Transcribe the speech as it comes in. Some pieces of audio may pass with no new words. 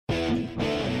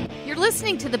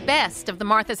listening to the best of the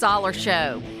Martha Zoller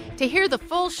Show. To hear the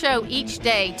full show each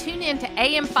day, tune in to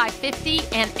AM 550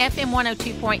 and FM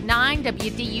 102.9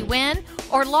 WDUN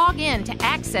or log in to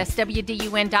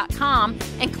accesswdun.com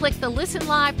and click the Listen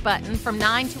Live button from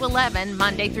 9 to 11,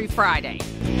 Monday through Friday.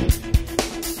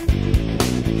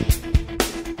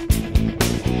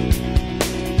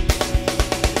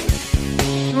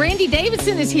 Randy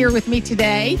Davidson is here with me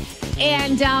today.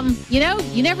 And,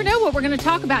 you never know what we're going to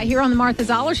talk about here on the Martha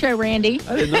Zoller Show, Randy.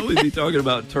 I didn't know we'd be talking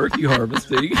about turkey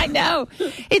harvesting. I know.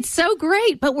 It's so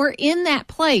great, but we're in that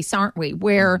place, aren't we,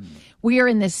 where we are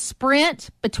in this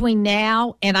sprint between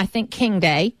now and, I think, King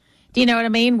Day. Do you know what I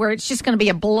mean? Where it's just going to be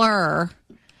a blur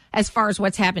as far as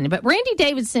what's happening. But Randy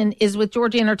Davidson is with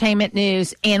Georgia Entertainment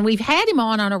News, and we've had him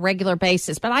on a regular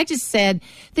basis. But I just said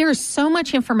there is so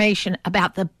much information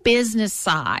about the business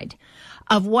side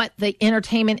of what the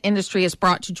entertainment industry has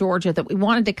brought to Georgia that we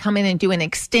wanted to come in and do an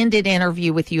extended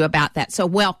interview with you about that. So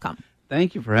welcome.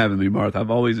 Thank you for having me, Martha.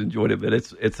 I've always enjoyed it, but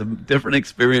it's a different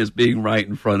experience being right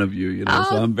in front of you. So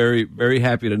I'm very, very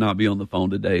happy to not be on the phone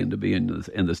today and to be in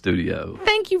the studio.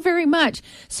 Thank you very much.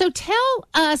 So tell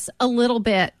us a little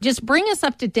bit, just bring us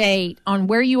up to date on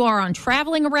where you are on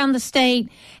traveling around the state,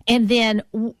 and then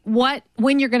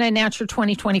when you're going to announce your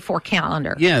 2024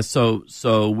 calendar. Yeah, so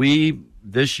we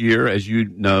this year, as you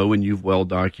know and you've well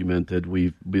documented,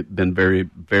 we've been very,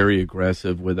 very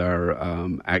aggressive with our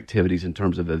activities in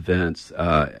terms of events.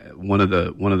 One of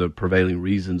the prevailing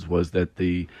reasons was that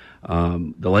the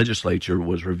legislature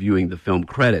was reviewing the film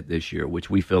credit this year,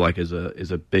 which we feel like is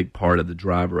a big part of the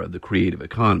driver of the creative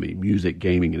economy, music,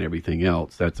 gaming, and everything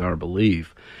else. That's our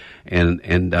belief.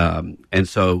 And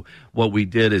so what we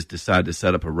did is decide to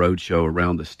set up a road show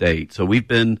around the state. So we've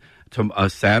been to a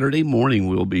Saturday morning.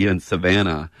 We'll be in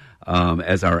Savannah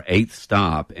as our 8th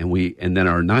stop, and then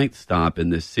our 9th stop in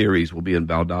this series will be in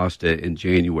Valdosta in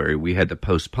January. We had to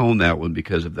postpone that one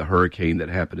because of the hurricane that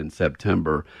happened in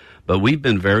September. But we've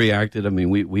been very active. I mean,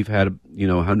 we've had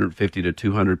 150 to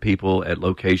 200 people at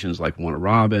locations like Warner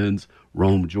Robins,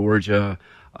 Rome, Georgia,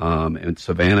 and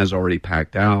Savannah's already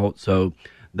packed out. So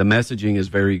the messaging is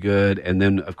very good. And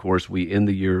then, of course, we end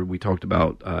the year, we talked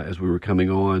about, as we were coming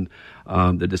on,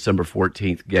 the December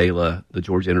 14th gala, the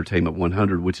Georgia Entertainment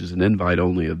 100, which is an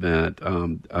invite-only event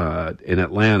in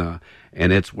Atlanta.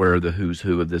 And it's where the who's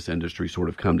who of this industry sort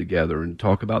of come together and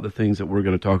talk about the things that we're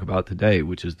going to talk about today,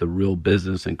 which is the real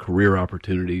business and career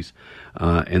opportunities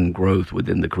and growth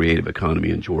within the creative economy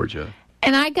in Georgia.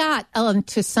 And I got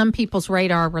to some people's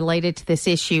radar related to this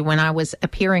issue when I was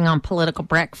appearing on Political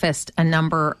Breakfast a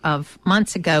number of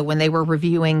months ago when they were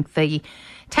reviewing the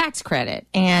tax credit.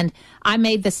 And I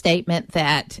made the statement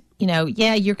that,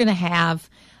 you're going to have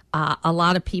a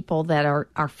lot of people that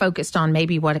are focused on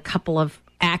maybe what a couple of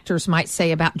actors might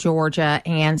say about Georgia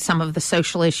and some of the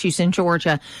social issues in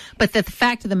Georgia. But that the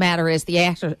fact of the matter is the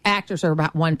actors are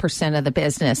about 1% of the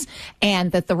business,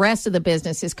 and that the rest of the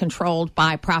business is controlled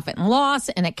by profit and loss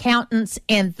and accountants.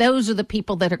 And those are the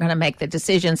people that are going to make the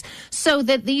decisions so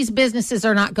that these businesses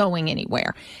are not going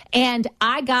anywhere. And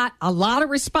I got a lot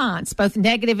of response, both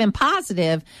negative and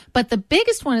positive. But the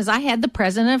biggest one is I had the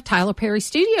president of Tyler Perry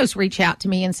Studios reach out to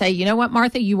me and say, you know what,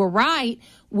 Martha, you were right.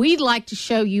 We'd like to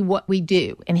show you what we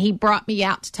do. And he brought me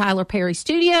out to Tyler Perry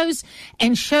Studios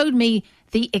and showed me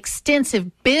the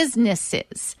extensive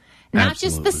businesses, not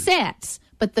just the sets,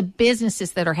 but the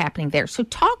businesses that are happening there. So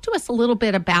talk to us a little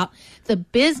bit about the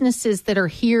businesses that are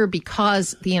here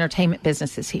because the entertainment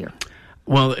business is here.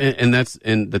 Well, and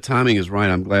the timing is right.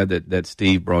 I'm glad that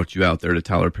Steve brought you out there to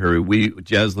Tyler Perry.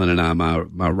 Jeslyn and I,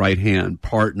 my right hand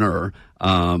partner,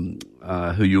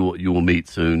 who you will meet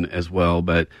soon as well,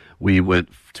 but we went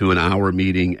to an hour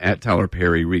meeting at Tyler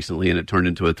Perry recently, and it turned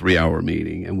into a 3-hour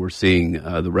meeting. And we're seeing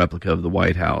the replica of the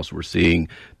White House. We're seeing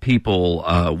people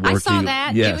working. I saw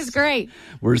that. Yes. It was great.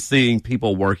 We're seeing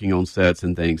people working on sets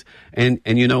and things. And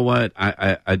you know what?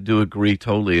 I do agree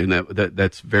totally, and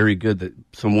that's very good that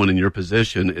someone in your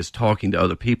position is talking to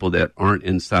other people that aren't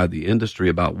inside the industry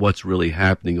about what's really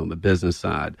happening on the business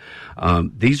side.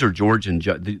 These are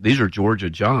Georgia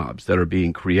jobs that are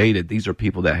being created. These are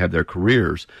people that have their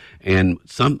careers. And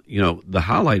the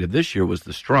highlight of this year was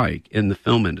the strike in the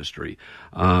film industry,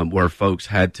 where folks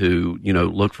had to,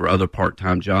 look for other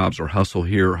part-time jobs or hustle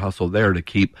here or hustle there to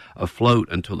keep afloat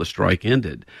until the strike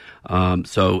ended.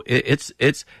 So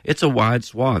it's a wide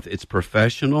swath. It's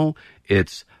professional.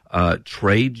 It's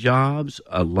trade jobs,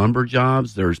 lumber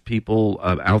jobs. There's people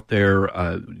out there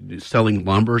selling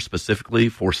lumber specifically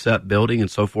for set building and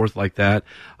so forth like that.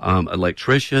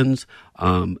 Electricians,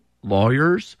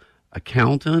 lawyers,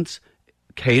 accountants.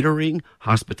 catering,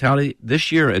 hospitality.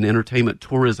 This year, an Entertainment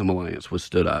Tourism Alliance was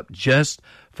stood up just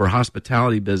for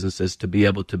hospitality businesses to be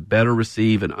able to better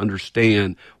receive and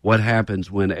understand what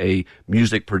happens when a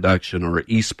music production or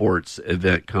esports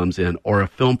event comes in or a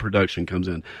film production comes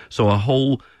in. So a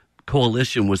whole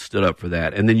coalition was stood up for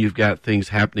that. And then you've got things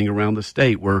happening around the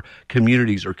state where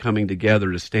communities are coming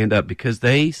together to stand up because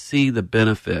they see the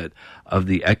benefit of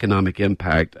the economic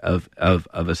impact of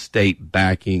a state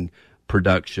backing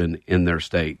production in their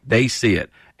state. They see it.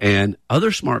 And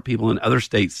other smart people in other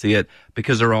states see it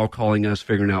because they're all calling us,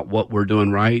 figuring out what we're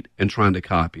doing right and trying to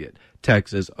copy it.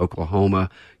 Texas, Oklahoma,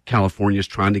 California's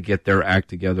trying to get their act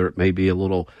together. It may be a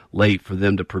little late for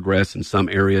them to progress in some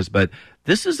areas, but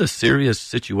this is a serious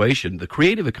situation. The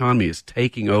creative economy is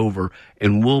taking over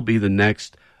and will be the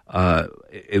next,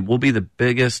 it will be the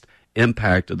biggest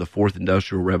impact of the fourth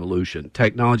industrial revolution.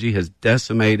 Technology has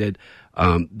decimated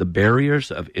the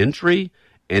barriers of entry,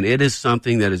 and it is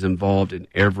something that is involved in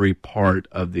every part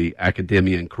of the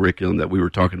academia and curriculum that we were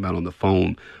talking about on the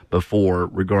phone before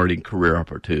regarding career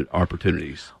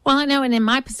opportunities. Well, I know, and in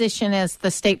my position as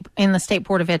the state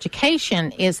Board of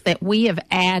Education is that we have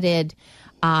added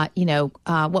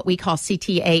what we call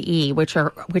CTAE, which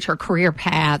are career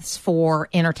paths for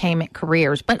entertainment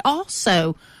careers, but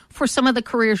also for some of the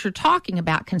careers you're talking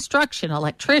about, construction,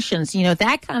 electricians,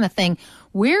 that kind of thing.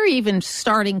 We're even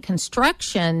starting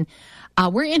construction.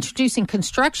 We're introducing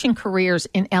construction careers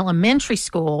in elementary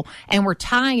school, and we're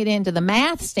tying it into the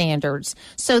math standards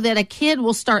so that a kid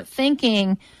will start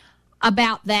thinking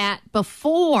about that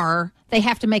before they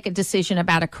have to make a decision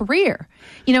about a career.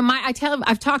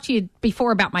 I've talked to you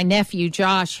before about my nephew,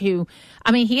 Josh, who,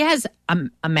 he has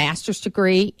a master's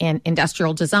degree in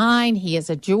industrial design. He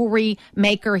is a jewelry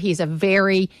maker. He's a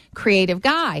very creative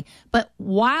guy. But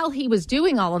while he was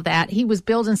doing all of that, he was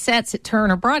building sets at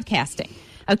Turner Broadcasting.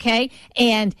 Okay.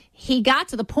 And he got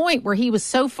to the point where he was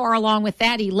so far along with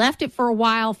that, he left it for a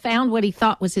while, found what he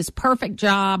thought was his perfect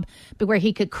job, where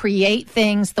he could create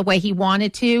things the way he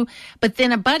wanted to. But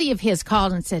then a buddy of his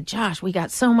called and said, Josh, we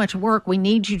got so much work. We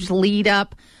need you to lead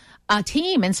up a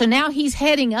team. And so now he's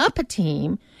heading up a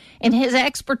team, and his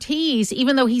expertise,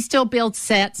 even though he still builds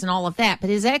sets and all of that, but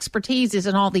his expertise is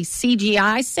in all these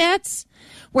CGI sets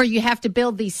where you have to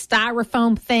build these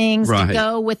styrofoam things to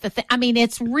go with the thing.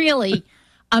 It's really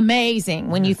amazing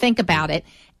when you think about it.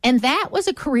 And that was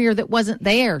a career that wasn't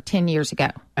there 10 years ago.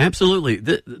 Absolutely.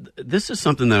 This is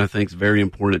something that I think is very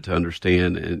important to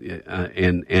understand.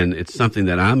 And it's something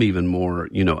that I'm even more,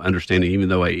 understanding, even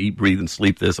though I eat, breathe, and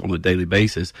sleep this on a daily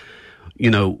basis.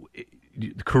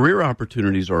 Career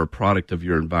opportunities are a product of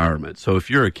your environment. So if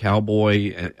you're a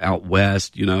cowboy out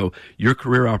west, your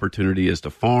career opportunity is to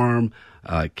farm,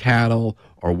 cattle,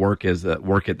 or work at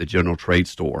the general trade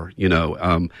store,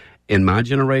 In my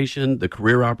generation, the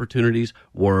career opportunities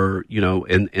were,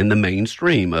 in the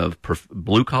mainstream of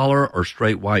blue collar or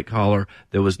straight white collar.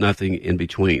 There was nothing in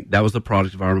between. That was the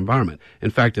product of our environment.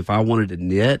 In fact, if I wanted to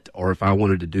knit or if I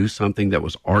wanted to do something that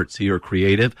was artsy or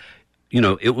creative,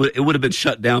 it would have been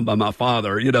shut down by my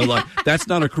father. That's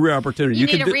not a career opportunity. You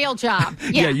need a real job.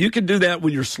 Yeah, you can do that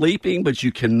when you're sleeping, but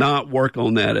you cannot work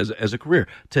on that as a career.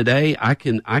 Today, I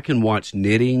can watch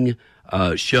knitting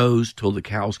shows till the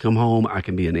cows come home. I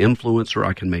can be an influencer.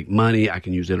 I can make money. I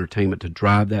can use entertainment to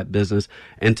drive that business.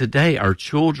 And today, our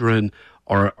children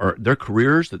are their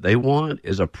careers that they want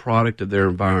is a product of their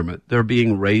environment. They're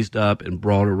being raised up and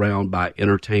brought around by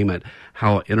entertainment,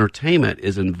 how entertainment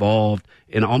is involved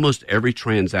in almost every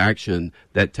transaction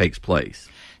that takes place.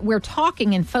 We're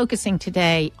talking and focusing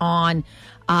today on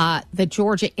the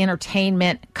Georgia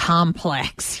entertainment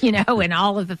complex, and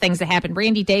all of the things that happened.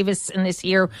 Randy Davidson is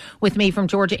here with me from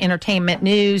Georgia Entertainment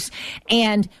News.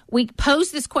 And we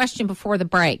posed this question before the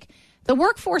break. The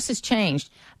workforce has changed.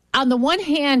 On the one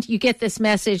hand, you get this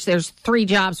message, there's 3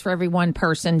 jobs for every one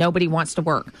person. Nobody wants to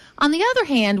work. On the other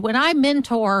hand, when I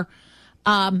mentor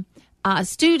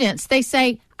students, they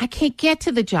say, I can't get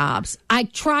to the jobs. I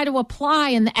try to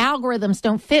apply and the algorithms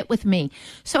don't fit with me.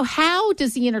 So how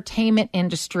does the entertainment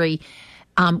industry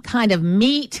kind of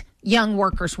meet young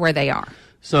workers where they are?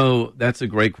 So that's a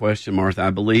great question, Martha.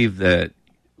 I believe that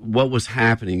what was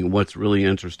happening and what's really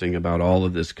interesting about all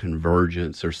of this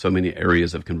convergence, there's so many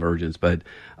areas of convergence, but,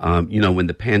 when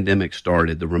the pandemic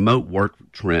started, the remote work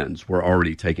trends were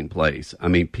already taking place.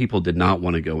 People did not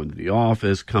want to go into the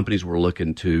office. Companies were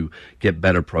looking to get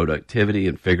better productivity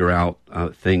and figure out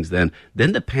things then.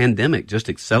 Then the pandemic just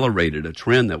accelerated a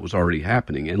trend that was already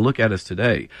happening. And look at us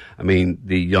today.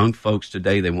 The young folks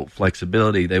today, they want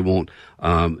flexibility. They want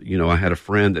I had a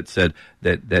friend that said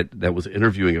that was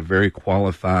interviewing a very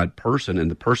qualified person,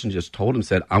 and the person just told him,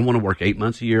 said, I want to work 8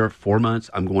 months a year, 4 months,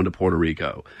 I'm going to Puerto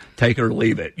Rico. Take it or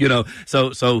leave it.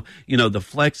 So the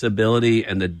flexibility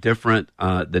and the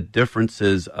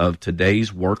differences of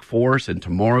today's workforce and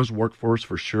tomorrow's workforce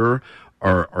for sure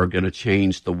are going to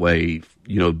change the way,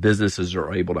 businesses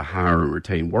are able to hire and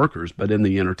retain workers. But in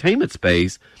the entertainment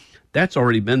space, that's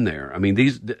already been there. I mean,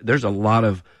 there's a lot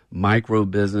of micro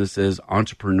businesses,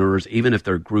 entrepreneurs, even if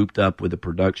they're grouped up with a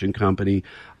production company,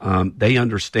 they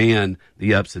understand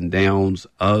the ups and downs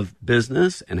of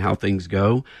business and how things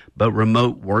go, but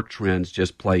remote work trends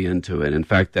just play into it. In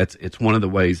fact, it's one of the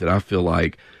ways that I feel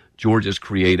like Georgia's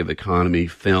creative economy,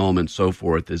 film and so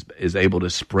forth is able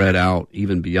to spread out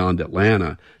even beyond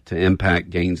Atlanta to impact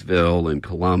Gainesville and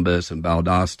Columbus and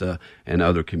Valdosta and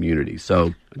other communities.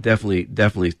 So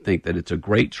definitely think that it's a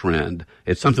great trend.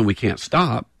 It's something we can't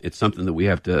stop. It's something that we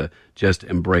have to just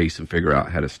embrace and figure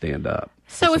out how to stand up.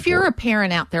 So if you're a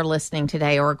parent out there listening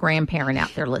today or a grandparent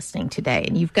out there listening today,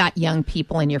 and you've got young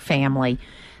people in your family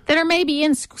that are maybe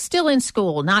still in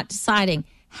school, not deciding,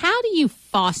 how do you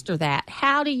foster that?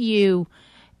 How do you,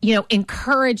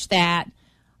 encourage that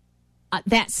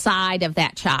side of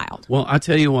that child? Well, I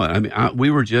tell you what. I mean,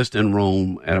 we were just in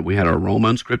Rome. We had our Rome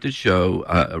Unscripted show,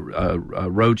 a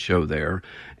road show there,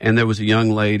 and there was a young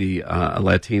lady, a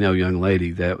Latino young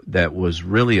lady that was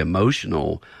really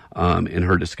emotional in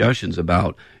her discussions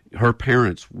about her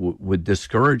parents would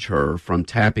discourage her from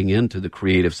tapping into the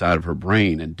creative side of her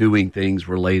brain, and doing things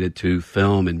related to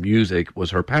film and music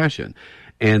was her passion.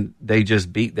 And they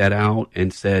just beat that out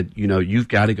and said, you've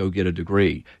got to go get a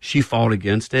degree. She fought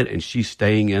against it, and she's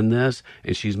staying in this,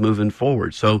 and she's moving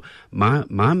forward. So my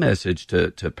message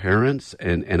to parents,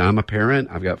 and I'm a parent,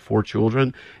 I've got 4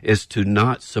 children, is to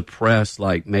not suppress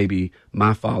like maybe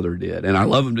my father did. And I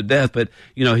love him to death, but,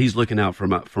 he's looking out for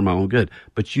my own good.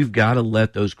 But you've got to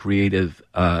let those creative,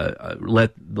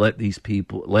 let these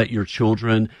people, let your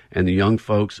children and the young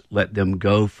folks, let them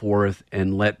go forth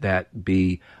and let that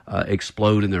be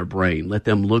explode in their brain. Let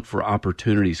them look for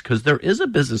opportunities, because there is a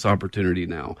business opportunity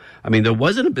now. I mean, there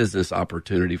wasn't a business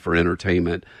opportunity for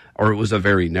entertainment, or it was a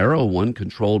very narrow one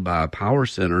controlled by a power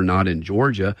center, not in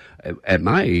Georgia at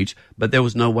my age, but there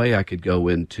was no way I could go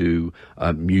into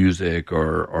music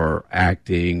or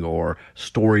acting or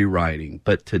story writing.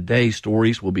 But today,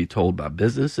 stories will be told by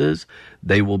businesses.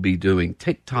 They will be doing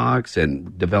TikToks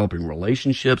and developing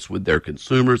relationships with their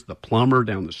consumers, the plumber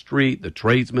down the street, the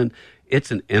tradesman. It's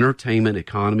an entertainment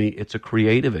economy. It's a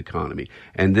creative economy.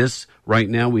 And this, right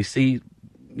now, we see,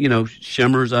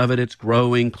 shimmers of it. It's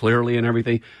growing clearly and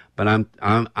everything. But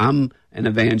I'm an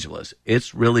evangelist.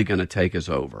 It's really going to take us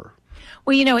over.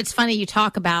 Well, it's funny you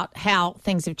talk about how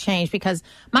things have changed, because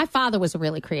my father was a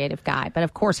really creative guy. But,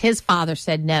 of course, his father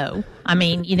said no. I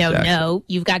mean, exactly. No,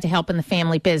 you've got to help in the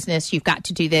family business. You've got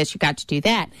to do this. You've got to do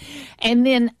that. And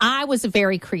then I was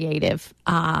very creative.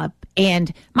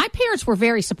 And my parents were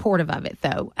very supportive of it,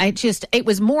 though. It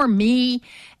was more me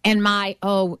and am I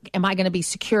going to be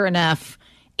secure enough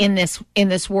in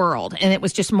this world? And it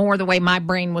was just more the way my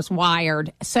brain was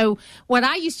wired. So what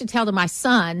I used to tell to my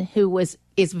son, who is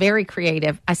very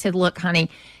creative, I said, look, honey,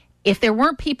 if there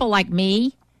weren't people like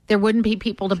me, there wouldn't be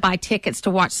people to buy tickets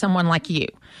to watch someone like you.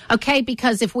 Okay?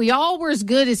 Because if we all were as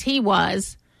good as he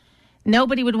was,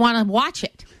 nobody would want to watch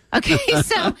it. Okay,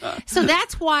 so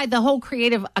that's why the whole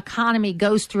creative economy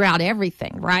goes throughout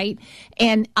everything, right?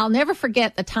 And I'll never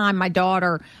forget the time my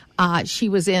daughter, she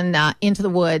was in Into the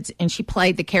Woods, and she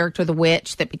played the character, the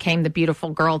witch, that became the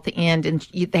beautiful girl at the end. And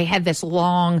they had this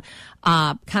long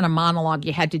kind of monologue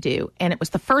you had to do. And it was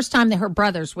the first time that her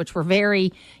brothers, which were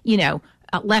very,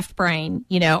 left brain,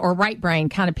 or right brain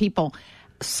kind of people,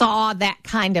 saw that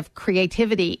kind of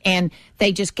creativity, and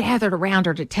they just gathered around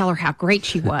her to tell her how great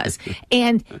she was.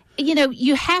 And,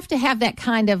 you have to have that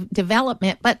kind of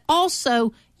development, but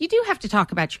also you do have to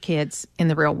talk about your kids in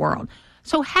the real world.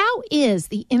 So how is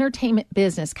the entertainment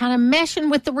business kind of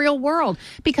meshing with the real world?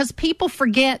 Because people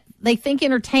forget, they think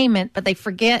entertainment, but they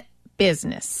forget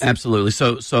business. Absolutely.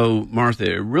 So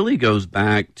Martha, it really goes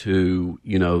back to,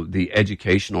 the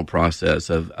educational process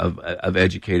of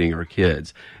educating our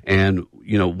kids. And,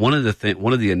 one of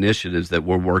the initiatives that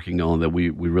we're working on that we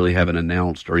really haven't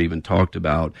announced or even talked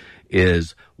about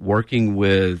is working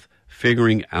with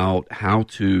figuring out how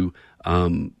to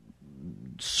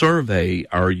survey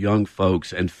our young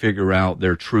folks and figure out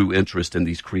their true interest in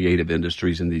these creative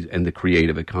industries and the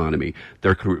creative economy,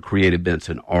 their creative bents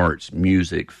in arts,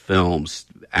 music, films,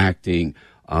 acting,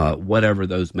 whatever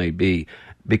those may be.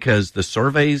 because the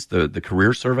surveys, the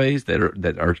career surveys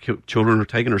that our children are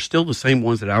taking are still the same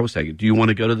ones that I was taking. Do you want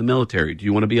to go to the military? Do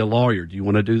you want to be a lawyer? Do you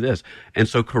want to do this? And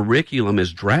so curriculum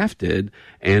is drafted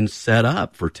and set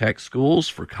up for tech schools,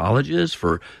 for colleges,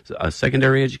 for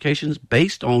secondary educations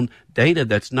based on data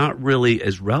that's not really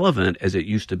as relevant as it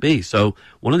used to be. So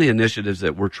one of the initiatives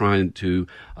that we're trying to,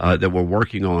 that we're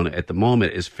working on at the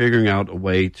moment is figuring out a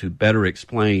way to better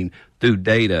explain through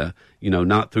data,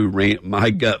 not through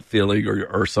my gut feeling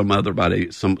or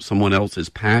someone else's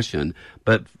passion,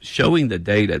 but showing the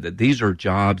data that these are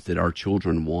jobs that our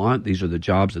children want. These are the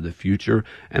jobs of the future.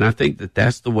 And I think that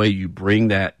that's the way you bring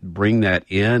that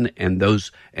in,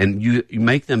 and you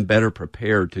make them better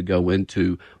prepared to go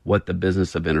into what the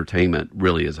business of entertainment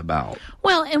really is about.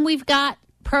 Well, and we've got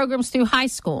programs through high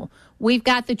school. We've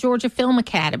got the Georgia Film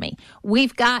Academy.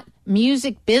 We've got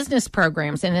music business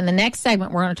programs. And in the next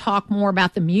segment, we're going to talk more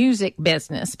about the music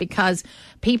business because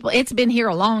it's been here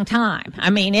a long time.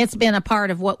 I mean, it's been a part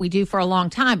of what we do for a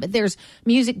long time. But there's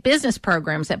music business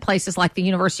programs at places like the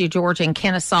University of Georgia and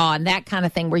Kennesaw and that kind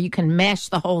of thing where you can mesh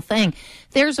the whole thing.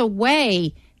 There's a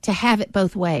way to have it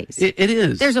both ways. It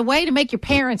is. There's a way to make your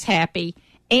parents happy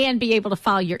and be able to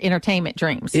follow your entertainment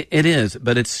dreams. It is,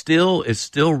 but it's still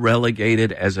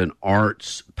relegated as an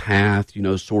arts path,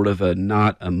 sort of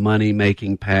not a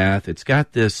money-making path. It's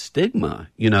got this stigma,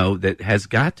 that has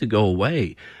got to go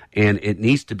away. And it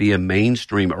needs to be a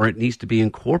mainstream, or it needs to be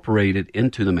incorporated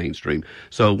into the mainstream.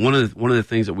 So one of the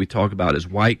things that we talk about is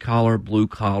white collar, blue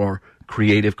collar,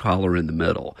 creative collar in the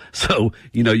middle. So,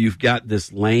 you've got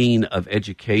this lane of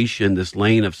education, this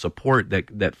lane of support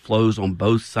that flows on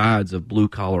both sides of blue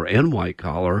collar and white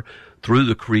collar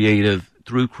through creative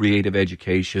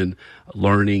education,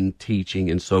 learning, teaching,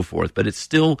 and so forth. But it's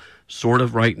still sort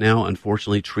of right now,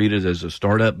 unfortunately, treated as a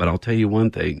startup. But I'll tell you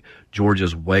one thing,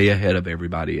 Georgia's way ahead of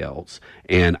everybody else.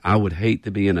 And I would hate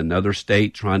to be in another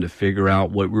state trying to figure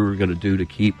out what we were going to do to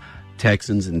keep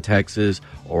Texans in Texas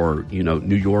or,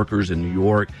 New Yorkers in New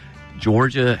York.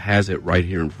 Georgia has it right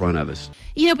here in front of us.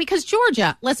 Because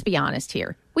Georgia, let's be honest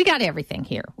here, we got everything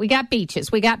here. We got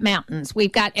beaches, we got mountains,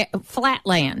 we've got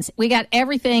flatlands, we got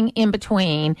everything in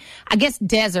between. I guess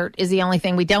desert is the only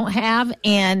thing we don't have,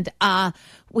 and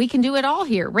we can do it all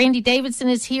here. Randy Davidson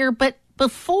is here, but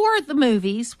before the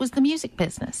movies was the music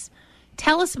business.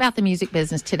 Tell us about the music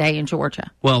business today in Georgia.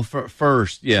 Well,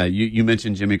 first, you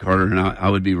mentioned Jimmy Carter, and I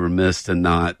would be remiss to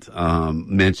not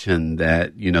mention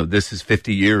that, this is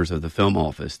 50 years of the film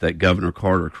office that Governor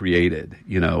Carter created,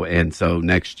 and so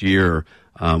next year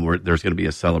there's going to be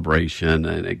a celebration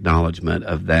and acknowledgement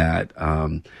of that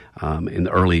in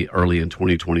early in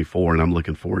 2024, and I'm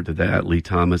looking forward to that. Lee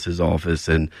Thomas's office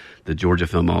and the Georgia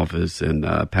Film Office and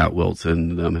Pat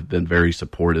Wilson have been very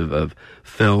supportive of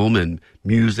film and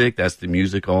music. That's the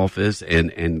music office,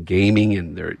 and gaming,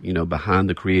 and they're behind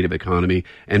the creative economy.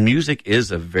 And music is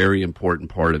a very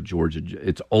important part of Georgia.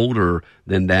 It's older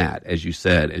than that, as you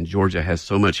said, and Georgia has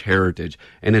so much heritage.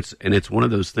 And it's one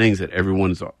of those things that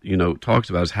everyone's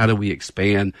talks about is how do we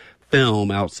expand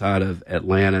film outside of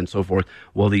Atlanta and so forth.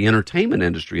 Well, the entertainment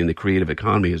industry and the creative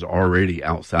economy is already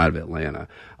outside of Atlanta.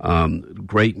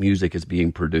 Great music is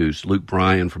being produced. Luke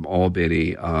Bryan from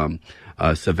Albany,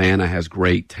 Savannah has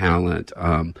great talent.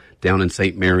 Down in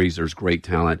St. Mary's, there's great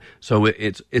talent. So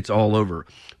it's all over.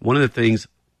 One of the things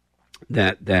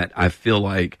that I feel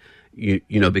like,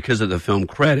 because of the film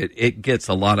credit, it gets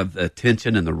a lot of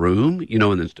attention in the room,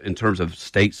 in terms of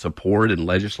state support and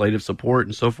legislative support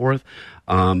and so forth.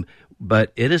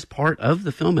 But it is part of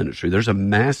the film industry. There's a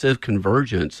massive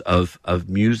convergence of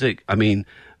music. I mean,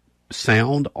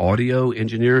 sound, audio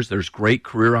engineers, there's great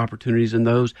career opportunities in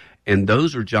those. And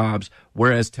those are jobs,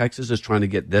 whereas Texas is trying to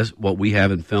get what we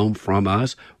have in film from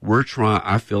us.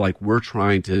 I feel like we're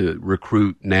trying to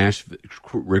recruit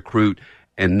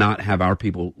and not have our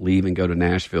people leave and go to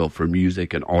Nashville for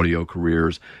music and audio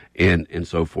careers and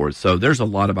so forth. So there's a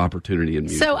lot of opportunity in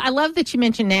music. So I love that you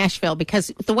mentioned Nashville,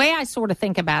 because the way I sort of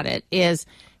think about it is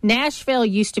Nashville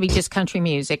used to be just country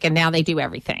music, and now they do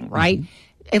everything, right?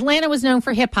 Mm-hmm. Atlanta was known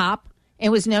for hip hop. It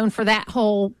was known for that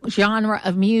whole genre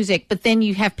of music, but then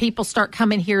you have people start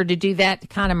coming here to do that, to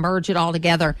kind of merge it all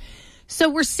together. So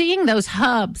we're seeing those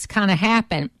hubs kind of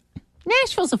happen.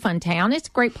 Nashville's a fun town. It's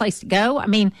a great place to go. I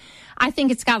mean, I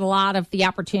think it's got a lot of the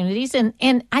opportunities.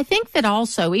 And I think that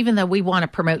also, even though we want to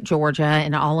promote Georgia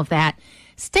and all of that,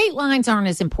 state lines aren't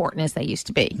as important as they used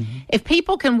to be. Mm-hmm. If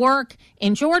people can work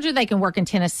in Georgia, they can work in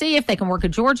Tennessee. If they can work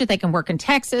in Georgia, they can work in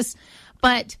Texas.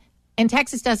 And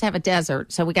Texas does have a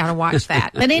desert, so we got to watch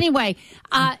that. But anyway,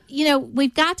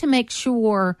 we've got to make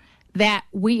sure that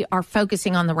we are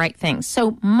focusing on the right things.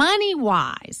 So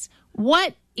money-wise,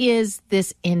 what is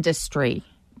this industry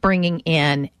bringing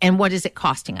in, and what is it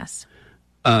costing us?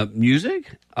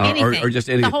 Music? Or just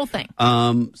anything? The whole thing.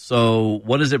 So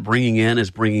what is it bringing in? Is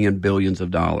bringing in billions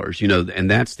of dollars, and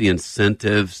that's the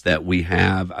incentives that we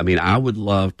have. I mean, I would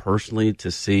love personally to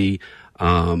see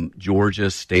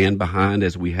Georgia stand behind,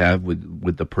 as we have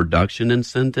with the production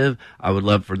incentive. I would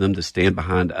love for them to stand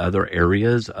behind other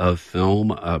areas of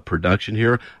film production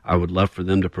here. I would love for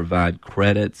them to provide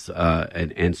credits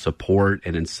and support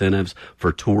and incentives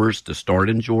for tours to start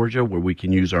in Georgia, where we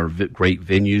can use our great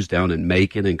venues down in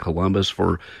Macon and Columbus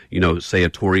for, say a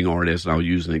touring artist, and I'll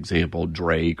use an example,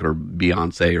 Drake or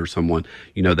Beyonce or someone,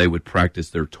 they would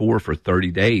practice their tour for 30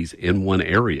 days in one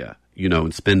area.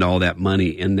 And spend all that money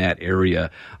in that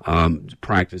area,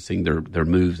 practicing their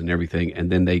moves and everything,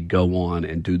 and then they go on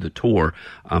and do the tour.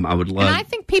 I would love. And I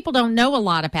think people don't know a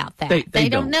lot about that. They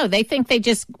don't know. They think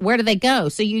where do they go?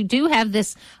 So you do have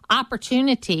this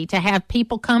opportunity to have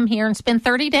people come here and spend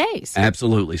 30 days.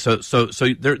 Absolutely. So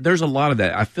there's a lot of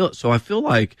that. I feel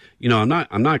like,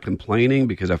 I'm not complaining,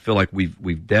 because I feel like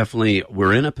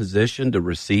we're in a position to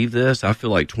receive this. I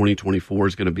feel like 2024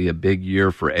 is going to be a big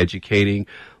year for educating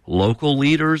local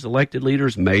leaders, elected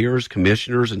leaders, mayors,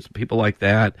 commissioners, and people like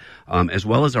that, as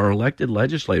well as our elected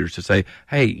legislators, to say,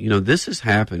 hey, this is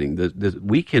happening.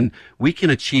 We can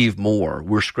achieve more.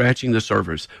 We're scratching the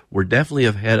surface. We're definitely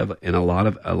ahead in a lot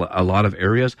of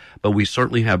areas, but we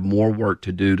certainly have more work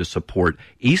to do to support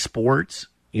esports.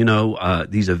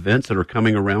 These events that are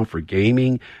coming around for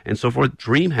gaming and so forth.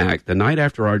 DreamHack, the night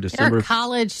after our December... There are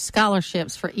college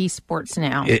scholarships for esports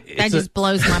now. That just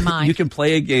blows my mind. You can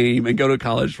play a game and go to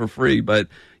college for free, but,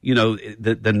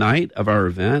 the night of our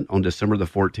event on December the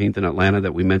 14th in Atlanta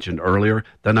that we mentioned earlier,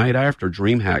 the night after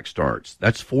DreamHack starts,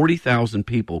 that's 40,000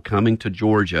 people coming to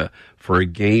Georgia for a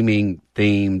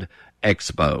gaming-themed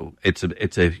expo. It's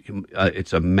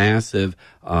a massive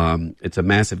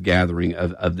gathering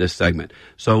of this segment.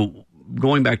 So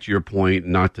going back to your point,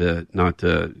 not to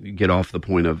get off the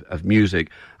point of music,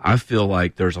 I feel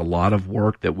like there's a lot of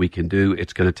work that we can do.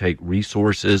 It's going to take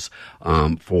resources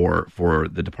for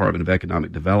the Department of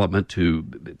Economic Development to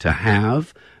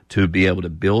be able to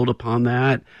build upon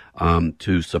that,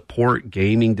 to support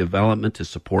gaming development, to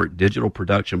support digital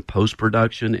production,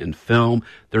 post-production, and film.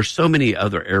 There's so many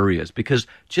other areas, because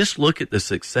just look at the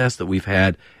success that we've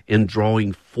had in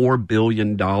drawing $4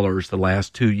 billion the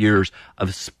last 2 years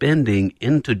of spending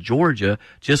into Georgia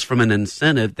just from an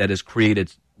incentive that has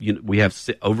created. We have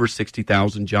over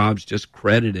 60,000 jobs just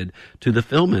credited to the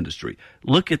film industry.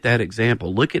 Look at that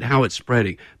example. Look at how it's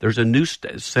spreading. There's a new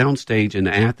soundstage in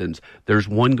Athens. There's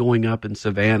one going up in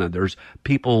Savannah. There's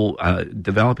people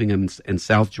developing them in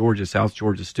South Georgia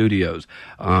studios.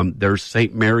 There's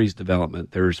St. Mary's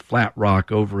development. There's Flat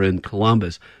Rock over in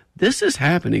Columbus. This is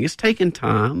happening. It's taking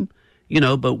time,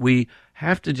 but we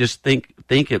have to just think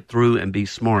it through and be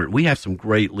smart. We have some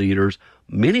great leaders.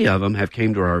 Many of them have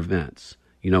came to our events.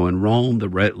 In Rome, the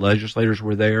legislators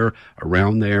were there.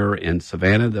 Around there in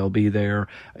Savannah, they'll be there.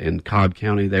 In Cobb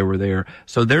County, they were there.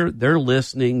 So they're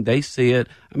listening. They see it.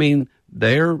 I mean,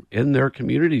 they're in their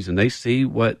communities, and they see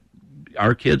what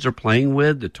our kids are playing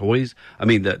with, the toys. I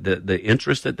mean, the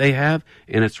interest that they have,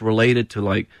 and it's related to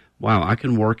like, wow, I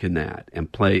can work in that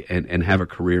and play and have a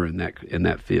career in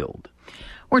that field.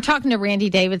 We're talking to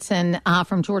Randy Davidson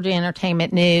from Georgia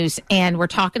Entertainment News, and we're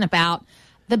talking about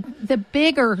the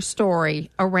bigger story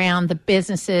around the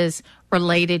businesses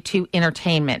related to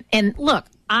entertainment. And look,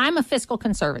 I'm a fiscal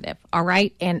conservative, all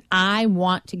right? And I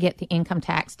want to get the income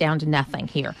tax down to nothing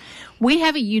here. We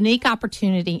have a unique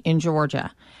opportunity in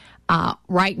Georgia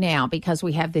right now because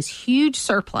we have this huge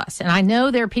surplus. And I know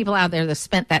there are people out there that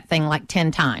spent that thing like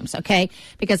 10 times, okay?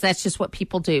 Because that's just what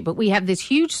people do. But we have this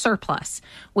huge surplus.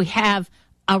 We have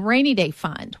a rainy day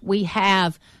fund. We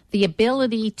have the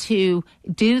ability to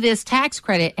do this tax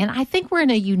credit. And I think we're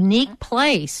in a unique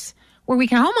place where we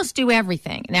can almost do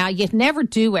everything. Now, you never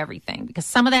do everything because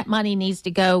some of that money needs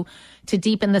to go to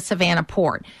deepen the Savannah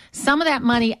port. Some of that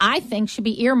money, I think, should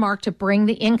be earmarked to bring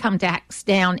the income tax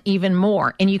down even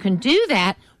more. And you can do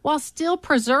that while still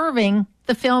preserving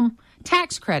the film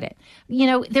tax credit.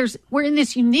 We're in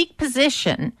this unique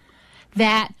position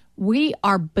that we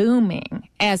are booming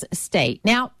as a state.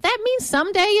 Now, that means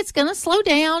someday it's going to slow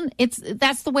down.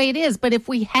 That's the way it is. But if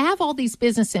we have all these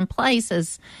business in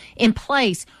place,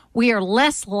 we are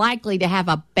less likely to have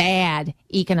a bad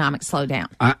economic slowdown.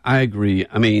 I agree.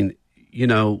 I mean,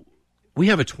 we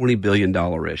have a $20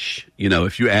 billion-ish,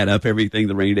 if you add up everything,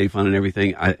 the rainy day fund and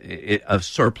everything, of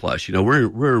surplus.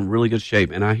 We're in really good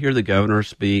shape. And I hear the governor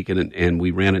speak, and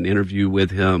we ran an interview with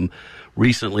him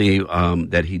recently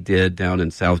that he did down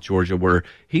in South Georgia, where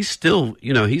he's still,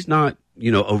 he's not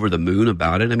over the moon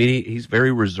about it. I mean, he's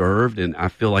very reserved, and I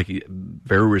feel like he's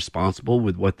very responsible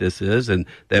with what this is, and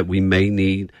that we may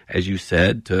need, as you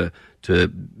said, to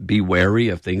be wary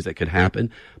of things that could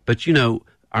happen. But,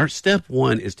 our step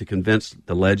one is to convince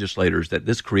the legislators that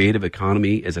this creative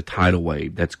economy is a tidal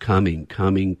wave that's coming.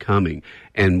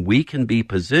 And we can be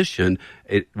positioned,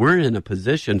 we're in a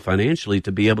position financially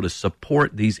to be able to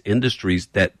support these industries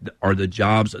that are the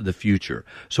jobs of the future.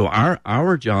 So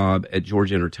our job at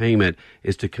Georgia Entertainment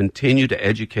is to continue to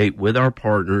educate with our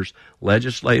partners,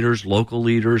 legislators, local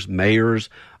leaders, mayors,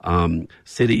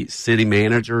 city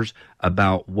managers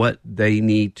about what they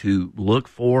need to look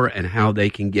for and how they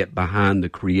can get behind the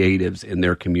creatives in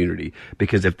their community.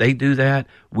 Because if they do that,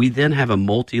 we then have a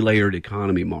multi-layered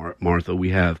economy, Martha. We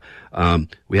have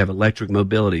electric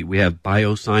mobility. We have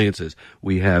biosciences.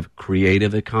 We have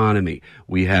creative economy.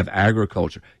 We have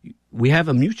agriculture. We have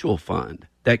a mutual fund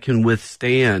that can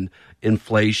withstand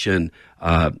inflation,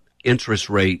 interest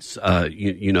rates,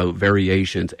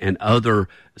 variations, and other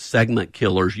segment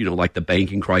killers, like the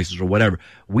banking crisis or whatever.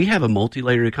 We have a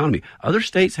multi-layered economy. Other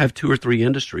states have 2 or 3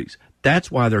 industries.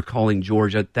 That's why they're calling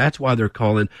Georgia. That's why they're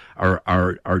calling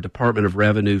our Department of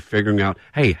Revenue, figuring out,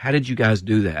 hey, how did you guys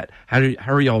do that? How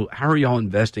are y'all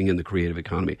investing in the creative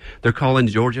economy? They're calling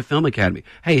Georgia Film Academy.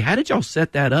 Hey, how did y'all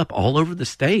set that up all over the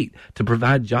state to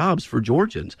provide jobs for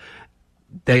Georgians?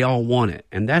 They all want it,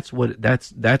 and that's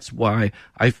why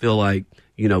I feel like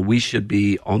we should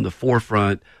be on the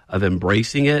forefront of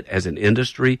embracing it as an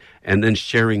industry, and then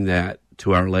sharing that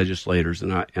to our legislators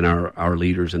and our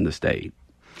leaders in the state.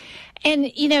 And,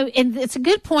 and it's a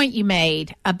good point you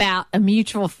made about a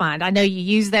mutual fund. I know you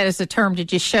use that as a term to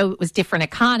just show it was different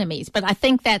economies, but I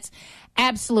think that's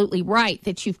absolutely right,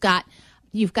 that you've got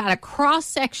a cross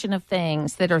section of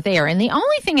things that are there. And the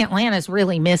only thing Atlanta's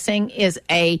really missing is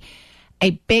a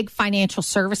big financial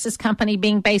services company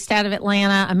being based out of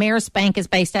Atlanta. Ameris Bank is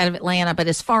based out of Atlanta, but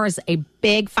as far as a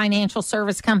big financial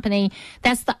service company,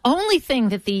 that's the only thing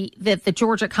that the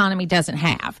Georgia economy doesn't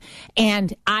have.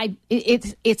 And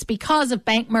it's because of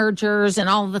bank mergers and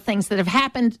all of the things that have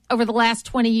happened over the last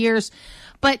 20 years.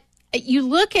 But you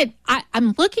look at,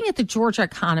 I'm looking at the Georgia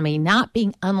economy not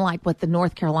being unlike what the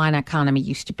North Carolina economy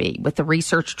used to be, with the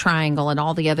Research Triangle and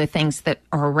all the other things that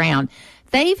are around.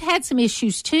 They've had some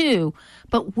issues too,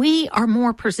 but we are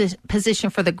more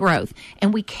positioned for the growth.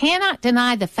 And we cannot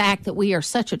deny the fact that we are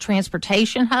such a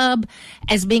transportation hub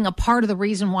as being a part of the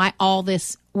reason why all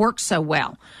this works so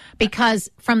well. Because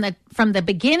from the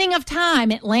beginning of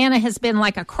time, Atlanta has been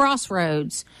like a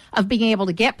crossroads of being able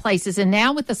to get places. And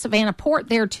now with the Savannah port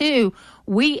there too,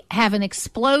 we have an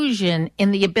explosion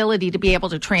in the ability to be able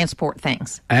to transport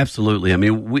things. Absolutely. I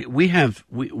mean, we have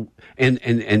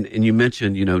and you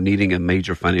mentioned, needing a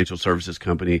major financial services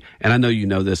company. And I know you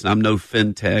know this, and I'm no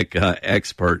fintech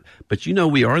expert, but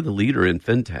we are the leader in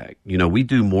fintech. We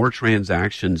do more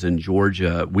transactions in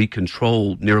Georgia. We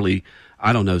control nearly,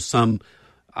 I don't know,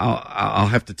 I'll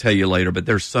have to tell you later, but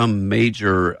there's some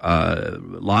major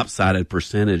lopsided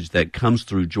percentage that comes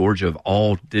through Georgia of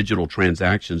all digital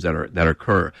transactions that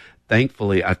occur.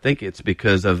 Thankfully, I think it's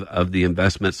because of the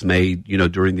investments made,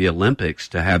 during the Olympics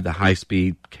to have the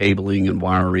high-speed cabling and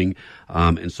wiring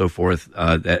and so forth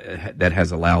that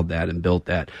has allowed that and built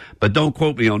that. But don't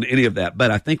quote me on any of that. But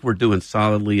I think we're doing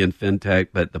solidly in fintech.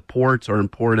 But the ports are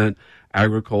important,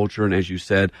 agriculture, and as you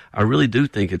said, I really do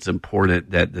think it's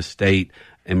important that the state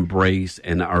embrace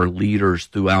and our leaders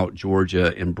throughout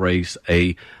Georgia embrace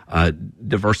a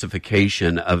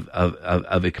diversification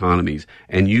of economies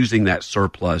and using that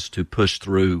surplus to push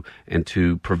through and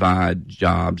to provide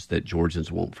jobs that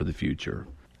Georgians want for the future.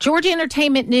 Georgia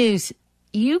Entertainment News.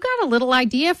 You got a little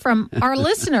idea from our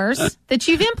listeners that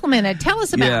you've implemented. Tell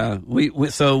us about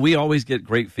it. So we always get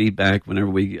great feedback whenever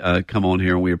we come on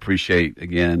here, and we appreciate,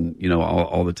 again,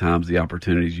 all the times the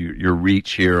opportunities. Your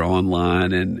reach here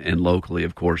online and locally,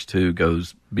 of course, too,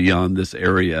 goes beyond this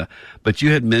area. But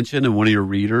you had mentioned, and one of your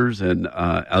readers and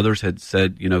others had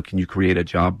said, can you create a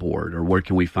job board, or where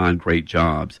can we find great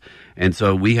jobs? And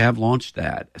so we have launched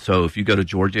that. So if you go to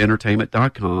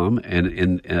georgiaentertainment.com and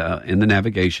in the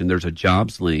navigation, there's a jobs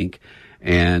link.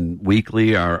 And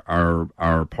weekly,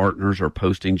 our partners are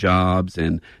posting jobs,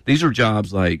 and these are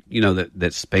jobs like,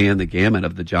 that span the gamut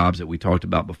of the jobs that we talked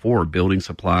about before: building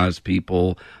supplies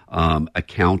people,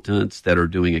 accountants that are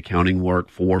doing accounting work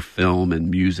for film and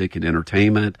music and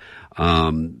entertainment,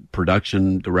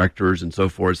 production directors and so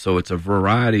forth. So it's a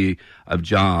variety of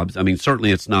jobs. I mean,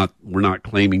 certainly we're not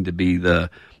claiming to be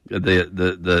the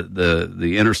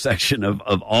the intersection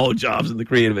of all jobs in the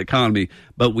creative economy.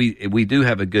 But we do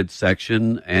have a good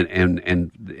section,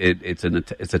 and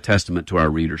it's a testament to our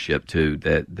readership too,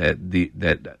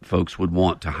 that folks would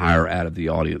want to hire out of the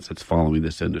audience that's following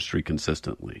this industry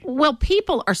consistently. Well,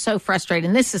 people are so frustrated,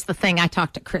 and this is the thing. I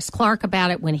talked to Chris Clark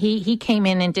about it when he came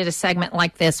in and did a segment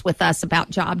like this with us about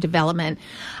job development.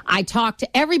 I talked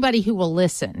to everybody who will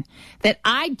listen that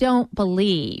I don't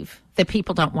believe that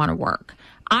people don't want to work.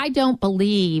 I don't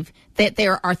believe that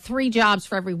there are 3 jobs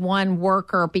for every 1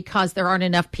 worker because there aren't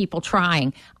enough people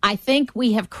trying. I think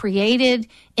we have created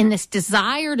in this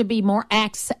desire to be more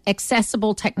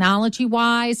accessible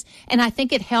technology-wise, and I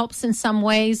think it helps in some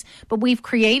ways, but we've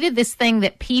created this thing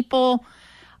that people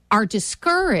are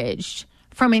discouraged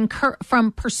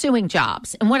from pursuing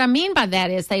jobs. And what I mean by that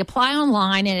is they apply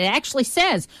online and it actually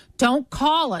says, don't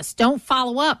call us, don't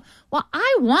follow up. Well,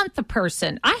 I want the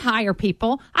person. I hire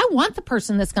people. I want the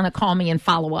person that's going to call me and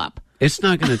follow up. It's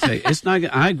not going to take,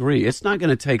 I agree. It's not going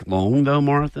to take long though,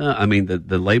 Martha. I mean,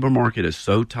 the labor market is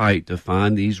so tight to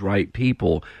find these right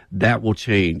people. That will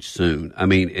change soon. I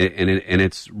mean, and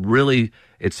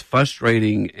it's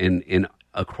frustrating in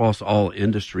across all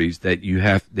industries that you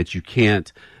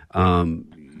can't,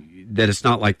 that it's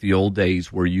not like the old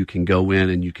days where you can go in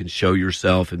and you can show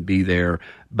yourself and be there.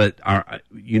 But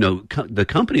the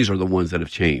companies are the ones that have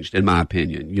changed, in my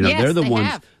opinion. Yes, they're the they ones.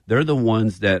 have. They're the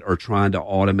ones that are trying to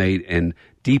automate and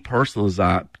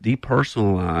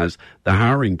depersonalize the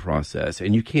hiring process.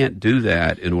 And you can't do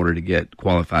that in order to get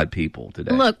qualified people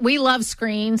today. Look, we love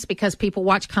screens because people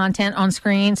watch content on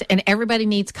screens, and everybody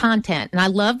needs content. And I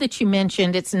love that you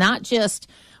mentioned it's not just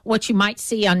what you might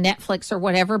see on Netflix or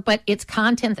whatever, but it's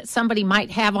content that somebody might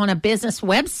have on a business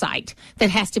website that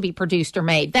has to be produced or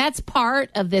made. That's part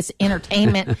of this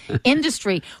entertainment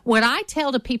industry. What I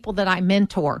tell to people that I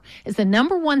mentor is the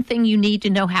number one thing you need to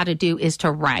know how to do is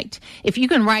to write. If you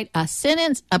can write a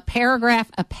sentence, a paragraph,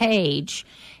 a page,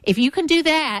 if you can do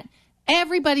that,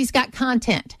 everybody's got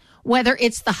content, whether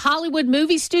it's the Hollywood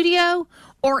movie studio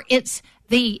or it's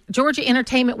the Georgia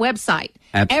Entertainment website.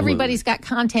 Absolutely. Everybody's got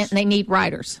content and they need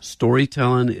writers.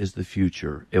 Storytelling is the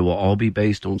future. It will all be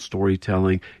based on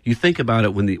storytelling. You think about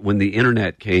it when the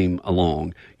internet came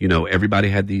along, everybody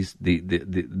had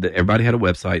everybody had a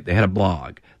website, they had a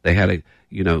blog, they had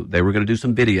they were going to do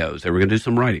some videos, they were going to do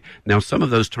some writing. Now some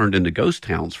of those turned into ghost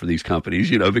towns for these companies,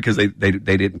 because they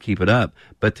didn't keep it up.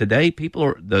 But today people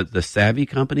are the savvy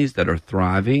companies that are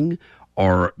thriving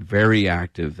are very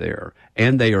active there,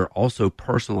 and they are also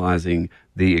personalizing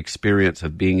the experience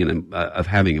of being of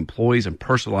having employees and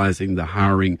personalizing the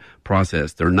hiring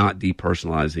process. They're not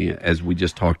depersonalizing it, as we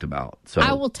just talked about. So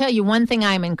I will tell you one thing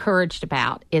I'm encouraged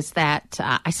about is that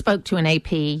I spoke to an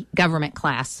AP government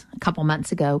class a couple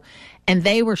months ago, and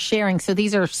they were sharing, so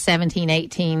these are 17,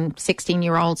 18,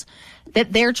 16-year-olds,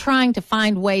 that they're trying to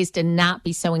find ways to not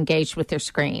be so engaged with their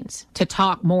screens, to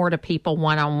talk more to people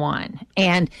one-on-one.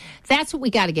 And that's what we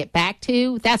got to get back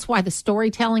to. That's why the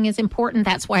storytelling is important.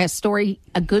 That's why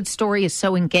a good story is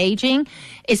so engaging.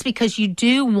 It's because you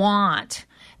do want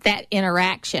that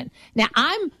interaction. Now,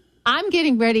 I'm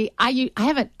getting ready. I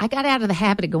got out of the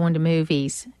habit of going to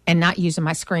movies and not using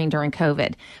my screen during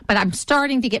COVID, but I'm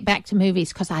starting to get back to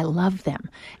movies because I love them.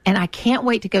 And I can't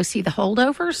wait to go see The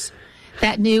Holdovers,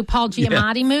 that new Paul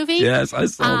Giamatti movie. Yes, I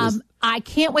saw this. I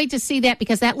can't wait to see that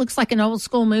because that looks like an old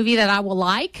school movie that I will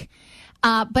like.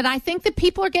 But I think that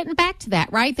people are getting back to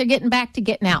that, right? They're getting back to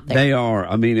getting out there. They are.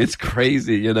 I mean, it's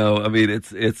crazy, I mean,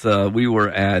 it's we were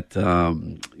at,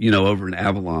 over in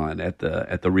Avalon at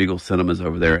the Regal Cinemas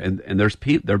over there, and there's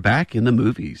people, they're back in the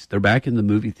movies. They're back in the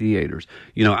movie theaters.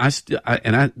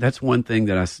 That's one thing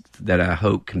that I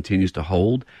hope continues to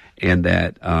hold, and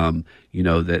that,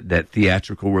 that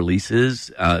theatrical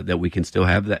releases, that we can still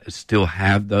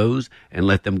have those and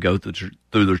let them go through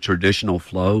the traditional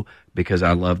flow, because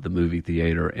I love the movie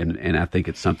theater, and I think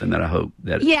it's something that I hope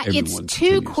that it's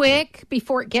too quick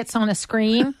before it gets on a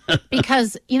screen,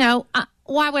 because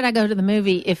why would I go to the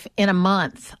movie if in a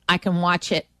month I can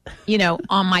watch it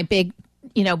on my big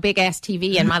ass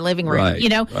TV in my living room,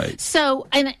 Right. So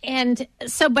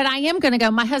but I am going to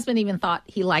go. My husband even thought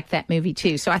he liked that movie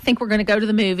too, so I think we're going to go to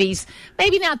the movies.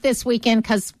 Maybe not this weekend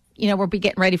because we'll be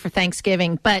getting ready for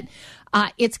Thanksgiving, but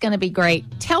it's going to be great.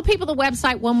 Tell people the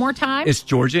website one more time. It's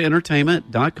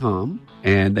GeorgiaEntertainment.com,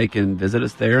 and they can visit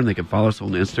us there, and they can follow us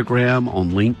on Instagram,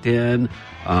 on LinkedIn,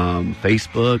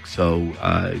 Facebook. So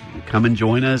come and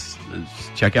join us.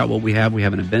 Check out what we have. We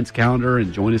have an events calendar,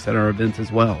 and join us at our events as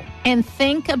well. And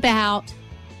think about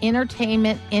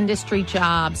entertainment industry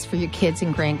jobs for your kids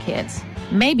and grandkids,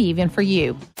 maybe even for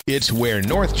you. It's where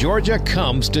North Georgia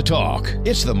comes to talk.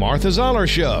 It's the Martha Zoller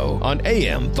Show on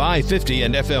AM 550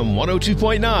 and FM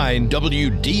 102.9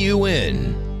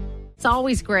 WDUN. It's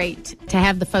always great to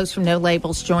have the folks from No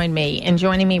Labels join me. And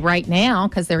joining me right now,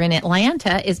 because they're in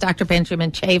Atlanta, is Dr.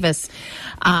 Benjamin Chavis,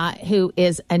 who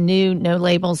is a new No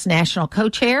Labels national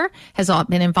co-chair, has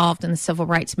been involved in the civil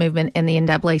rights movement in the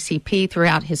NAACP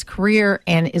throughout his career,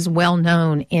 and is well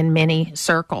known in many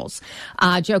circles.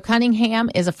 Joe Cunningham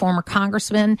is a former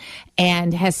congressman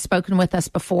and has spoken with us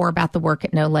before about the work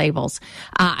at No Labels.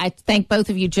 I thank both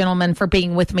of you gentlemen for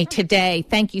being with me today.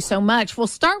 Thank you so much. We'll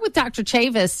start with Dr.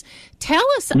 Chavis. Tell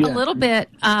us a little bit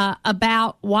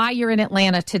about why you're in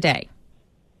Atlanta today.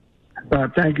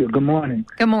 Thank you. Good morning.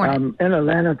 Good morning. I'm in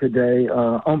Atlanta today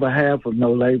on behalf of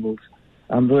No Labels.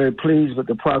 I'm very pleased with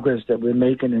the progress that we're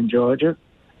making in Georgia.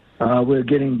 We're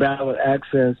getting ballot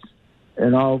access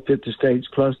in all 50 states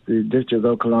plus the District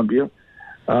of Columbia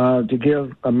to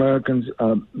give Americans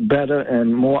better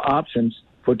and more options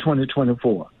for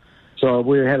 2024. So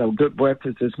we had a good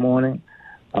breakfast this morning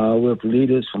with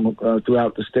leaders from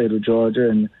throughout the state of Georgia,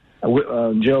 and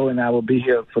Joe and I will be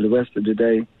here for the rest of the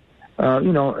day.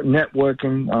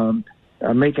 Networking,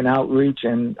 making outreach,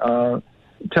 and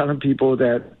telling people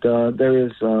that there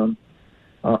is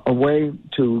a way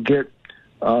to get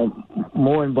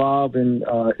more involved in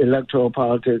electoral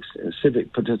politics,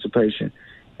 civic participation,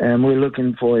 and we're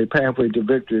looking for a pathway to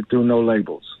victory through No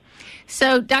Labels.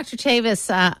 So, Dr. Chavis,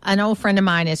 an old friend of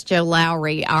mine is Joe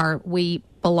Lowry. We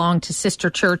belong to sister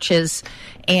churches,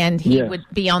 and he would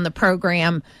be on the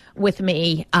program with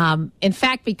me. In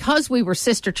fact, because we were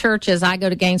sister churches, I go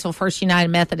to Gainesville First United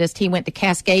Methodist. He went to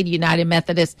Cascade United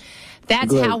Methodist.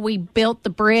 That's how we built the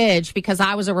bridge, because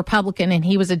I was a Republican and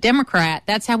he was a Democrat.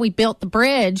 That's how we built the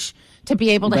bridge to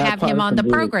be able to have him on the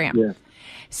program. Yes.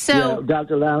 So,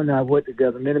 Dr. Lowry and I worked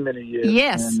together many, many years.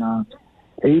 Yes. And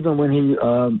even when he,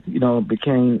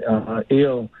 became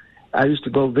ill, I used to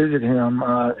go visit him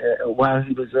while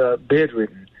he was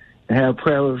bedridden and have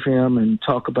prayer with him and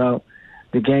talk about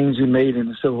the gains we made in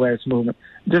the civil rights movement.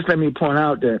 Just let me point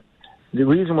out that the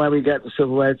reason why we got the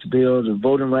Civil Rights Bill, the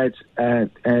Voting Rights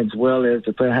Act, as well as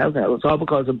the Fair Housing Act, was all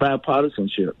because of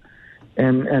bipartisanship.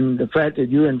 And the fact that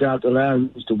you and Dr. Lowry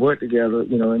used to work together, in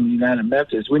the United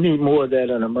Methodists, we need more of that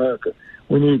in America.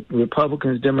 We need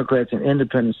Republicans, Democrats, and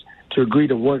independents to agree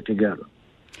to work together.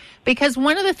 Because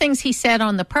one of the things he said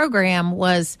on the program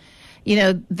was,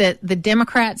 that the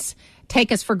Democrats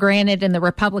take us for granted and the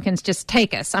Republicans just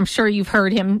take us. I'm sure you've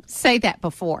heard him say that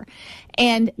before.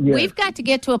 And we've got to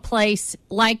get to a place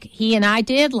like he and I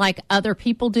did, like other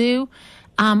people do,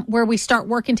 where we start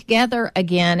working together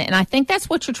again. And I think that's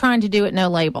what you're trying to do at No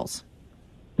Labels.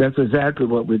 That's exactly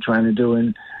what we're trying to do.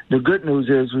 And the good news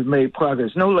is we've made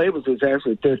progress. No Labels is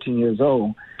actually 13 years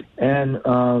old. And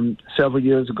several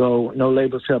years ago, No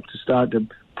Labels helped to start the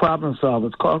Problem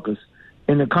Solvers Caucus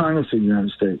in the Congress of the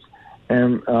United States.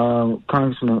 And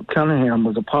Congressman Cunningham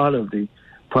was a part of the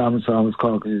Problem Solvers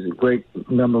Caucus. He's a great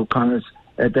member of Congress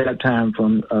at that time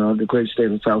from the great state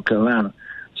of South Carolina.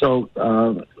 So,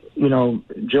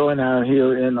 Joe and I are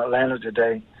here in Atlanta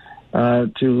today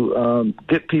to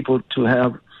get people to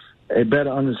have a better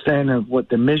understanding of what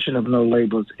the mission of No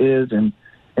Labels is, and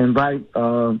invite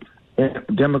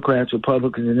Democrats,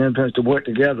 Republicans, and independents to work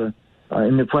together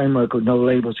in the framework of No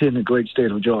Labels here in the great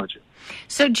state of Georgia.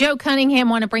 So, Joe Cunningham,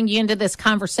 want to bring you into this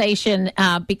conversation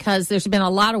because there's been a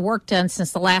lot of work done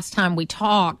since the last time we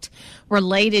talked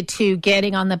related to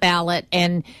getting on the ballot,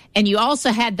 and you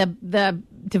also had the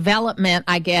development,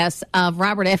 I guess, of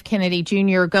Robert F. Kennedy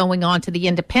Jr. going on to the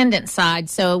independent side.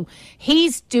 So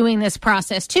he's doing this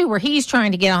process too, where he's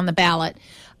trying to get on the ballot.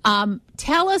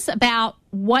 Tell us about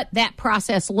what that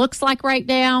process looks like right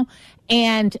now,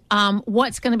 and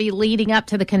what's going to be leading up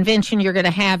to the convention you're going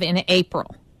to have in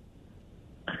April.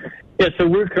 Yeah, so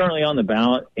we're currently on the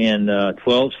ballot in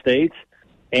 12 states,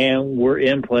 and we're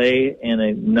in play in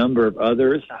a number of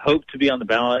others. I hope to be on the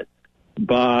ballot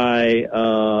by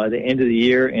the end of the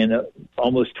year in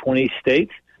almost 20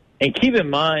 states. And keep in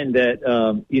mind that,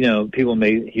 people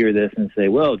may hear this and say,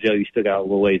 well, Joe, you still got a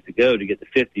little ways to go to get to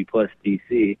 50 plus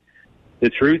D.C. The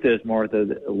truth is, Martha,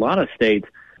 that a lot of states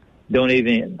don't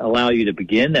even allow you to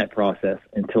begin that process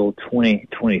until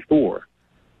 2024.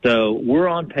 So we're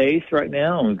on pace right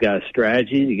now, and we've got a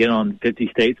strategy to get on 50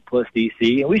 states plus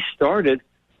D.C., and we started,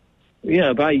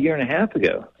 about a year and a half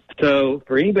ago. So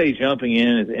for anybody jumping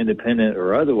in as independent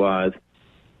or otherwise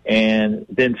and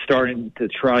then starting to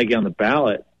try to get on the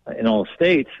ballot in all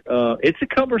states, it's a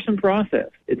cumbersome process.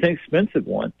 It's an expensive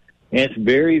one, and it's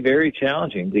very, very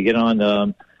challenging to get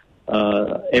on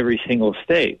every single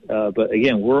state. But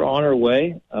again, we're on our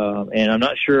way, and I'm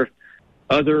not sure if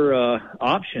other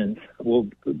options will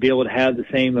be able to have the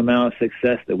same amount of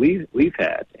success that we've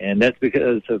had, and that's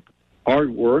because of hard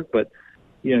work. But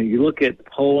you look at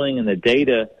polling and the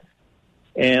data,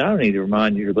 and I don't need to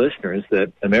remind your listeners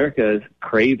that America is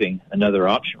craving another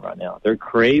option right now. They're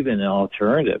craving an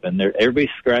alternative, and everybody's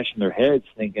scratching their heads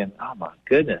thinking, "Oh my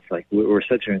goodness! Like we're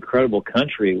such an incredible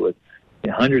country with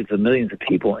hundreds of millions of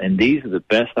people, and these are the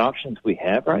best options we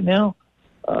have right now."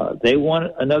 They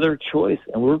want another choice,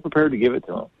 and we're prepared to give it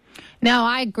to them. No,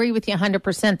 I agree with you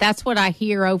 100%. That's what I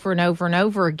hear over and over and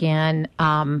over again.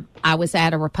 I was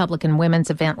at a Republican women's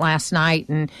event last night,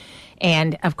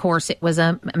 and of course, it was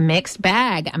a mixed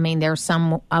bag. I mean, there's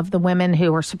some of the women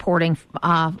who are supporting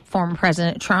former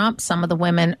President Trump. Some of the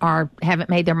women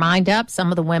haven't made their mind up. Some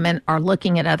of the women are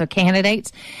looking at other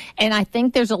candidates. And I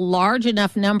think there's a large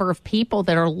enough number of people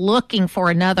that are looking for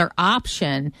another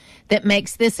option that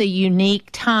makes this a unique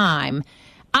time.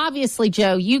 Obviously,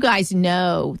 Joe, you guys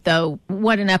know, though,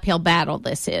 what an uphill battle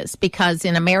this is, because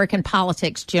in American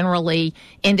politics, generally,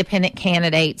 independent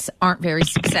candidates aren't very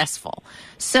successful.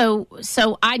 So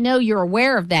I know you're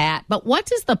aware of that, but what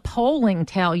does the polling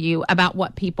tell you about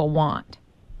what people want?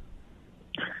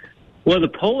 Well, the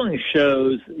polling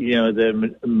shows,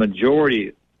 the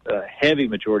majority, heavy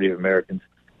majority of Americans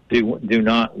do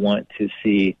not want to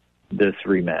see this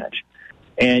rematch.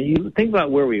 And you think about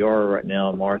where we are right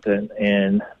now, Martha,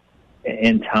 and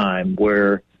in time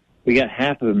where we got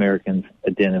half of Americans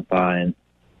identifying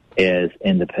as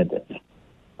independents.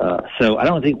 So I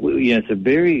don't think it's a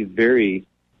very, very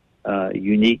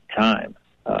unique time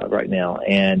right now.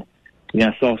 And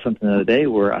I saw something the other day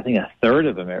where I think a third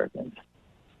of Americans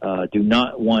do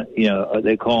not want.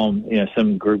 They call them.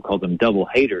 Some group called them double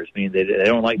haters, meaning they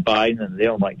don't like Biden and they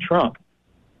don't like Trump.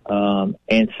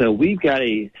 And so we've got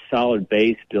a solid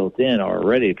base built in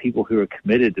already of people who are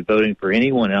committed to voting for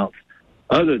anyone else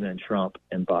other than Trump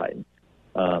and Biden.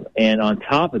 And on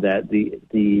top of that,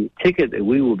 the ticket that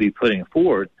we will be putting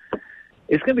forward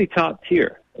is going to be top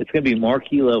tier. It's going to be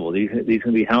marquee level. These are going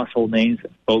to be household names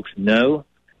that folks know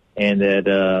and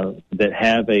that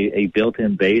have a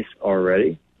built-in base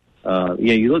already.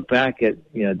 You look back at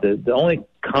the only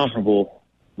comparable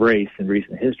race in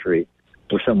recent history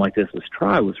where something like this was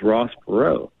tried was Ross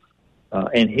Perot.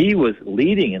 And he was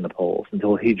leading in the polls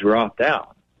until he dropped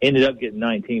out. Ended up getting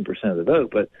 19% of the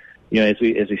vote. But, as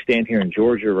we stand here in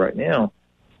Georgia right now,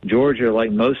 Georgia,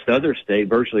 like most other state,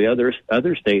 virtually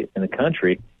other state in the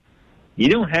country, you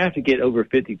don't have to get over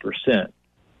 50%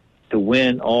 to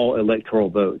win all electoral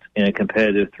votes in a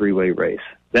competitive three-way race.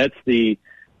 That's the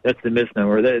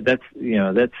misnomer. That's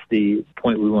the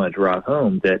point we want to drive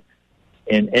home, that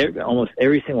in almost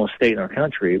every single state in our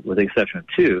country, with the exception of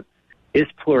two,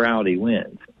 its plurality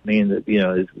wins. Meaning that,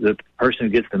 is the person who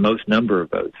gets the most number of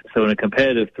votes. So in a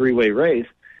competitive three-way race,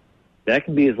 that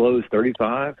can be as low as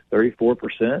 35,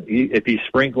 34%. If you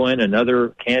sprinkle in another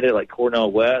candidate like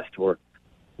Cornel West or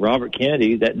Robert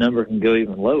Kennedy, that number can go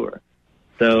even lower.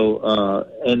 So,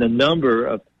 and the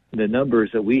numbers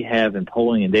that we have in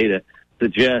polling and data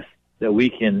suggest that we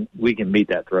can meet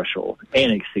that threshold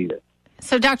and exceed it.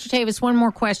 So, Dr. Chavis, one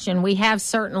more question. We have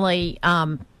certainly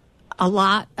a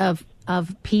lot of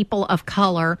people of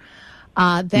color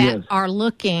that are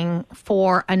looking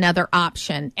for another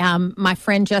option. My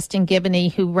friend Justin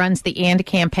Giboney, who runs the AND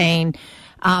campaign,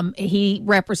 he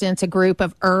represents a group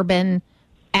of urban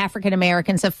African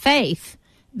Americans of faith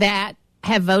that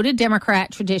have voted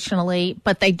Democrat traditionally,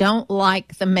 but they don't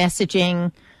like the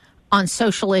messaging on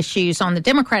social issues on the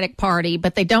Democratic Party,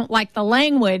 but they don't like the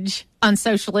language on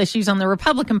social issues on the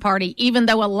Republican Party, even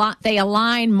though they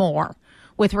align more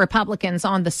with Republicans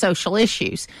on the social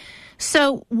issues.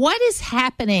 So what is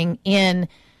happening in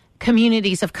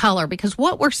communities of color? Because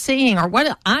what we're seeing, or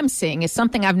what I'm seeing, is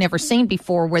something I've never seen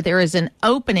before, where there is an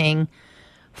opening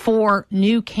for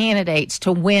new candidates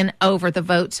to win over the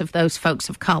votes of those folks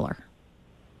of color.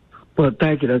 Well,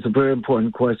 thank you. That's a very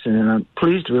important question, and I'm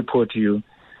pleased to report to you,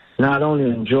 not only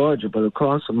in Georgia, but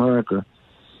across America,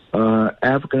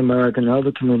 African-American and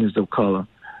other communities of color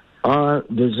are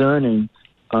discerning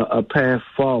a path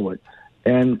forward.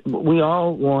 And we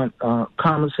all want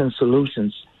common sense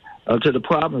solutions to the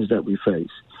problems that we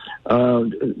face.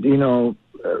 The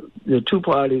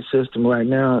two-party system right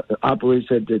now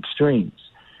operates at the extremes.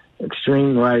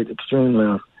 Extreme right, extreme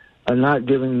left are not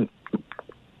giving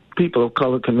people of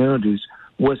color communities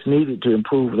what's needed to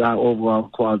improve our overall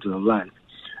quality of life.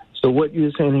 So what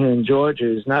you're seeing here in Georgia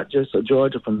is not just a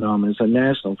Georgia phenomenon, it's a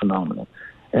national phenomenon.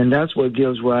 And that's what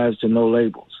gives rise to no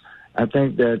labels. I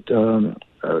think that,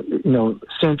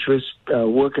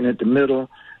 centrists working at the middle,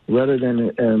 rather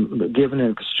than giving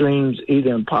extremes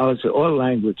either in policy or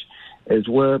language, is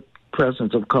where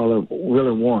persons of color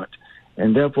really want.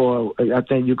 And therefore, I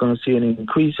think you're going to see an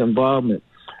increased involvement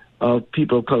of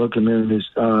people of color communities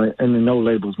in the No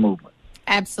Labels movement.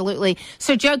 Absolutely.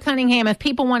 So, Joe Cunningham, if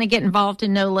people want to get involved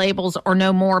in No Labels or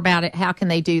know more about it, how can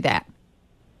they do that?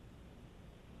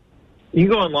 You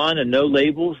can go online to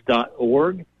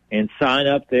nolabels.org and sign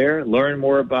up there, learn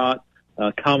more about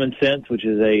Common Sense, which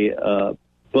is a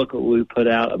book that we put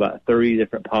out about 30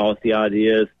 different policy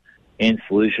ideas and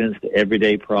solutions to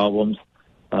everyday problems.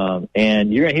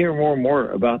 And you're going to hear more and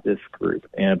more about this group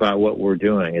and about what we're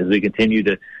doing as we continue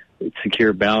to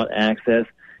secure ballot access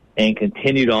and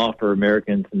continue to offer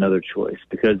Americans another choice,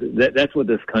 because that's what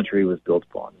this country was built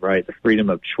upon, right? The freedom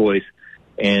of choice.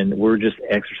 And we're just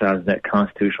exercising that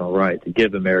constitutional right to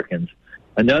give Americans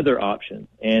another option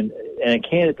and a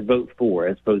candidate to vote for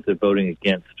as opposed to voting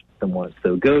against someone.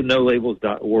 So go to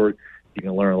nolabels.org. You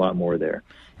can learn a lot more there.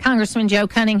 Congressman Joe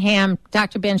Cunningham,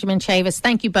 Dr. Benjamin Chavis,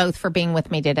 thank you both for being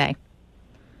with me today.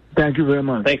 Thank you very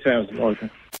much. Thanks for having us, Martha.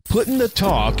 Putting the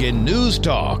talk in news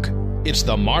talk. It's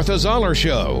the Martha Zoller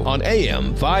Show on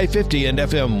AM 550 and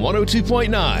FM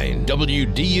 102.9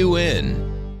 WDUN.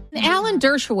 Alan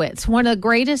Dershowitz, one of the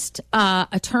greatest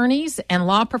attorneys and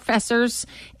law professors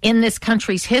in this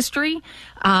country's history.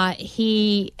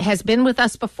 He has been with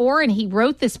us before, and he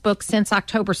wrote this book since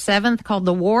October 7th called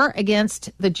The War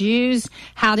Against the Jews,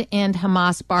 How to End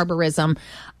Hamas Barbarism.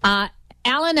 Alan,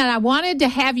 and I wanted to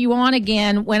have you on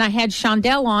again when I had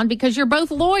Shondell on because you're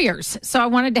both lawyers, so I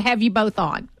wanted to have you both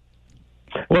on.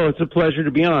 Well, it's a pleasure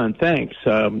to be on. Thanks.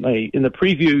 In the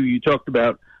preview, you talked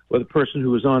about, or the person who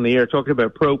was on the air talking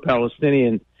about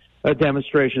pro-Palestinian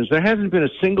demonstrations. There hasn't been a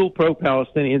single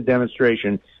pro-Palestinian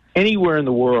demonstration anywhere in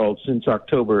the world since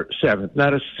October 7th.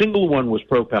 Not a single one was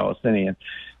pro-Palestinian.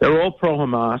 They're all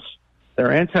pro-Hamas.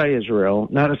 They're anti-Israel.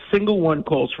 Not a single one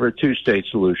calls for a two-state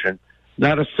solution.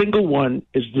 Not a single one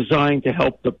is designed to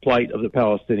help the plight of the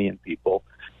Palestinian people.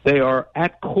 They are,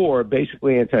 at core,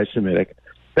 basically anti-Semitic.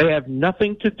 They have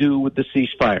nothing to do with the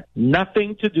ceasefire.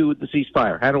 Nothing to do with the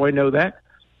ceasefire. How do I know that?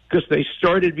 Because they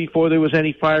started before there was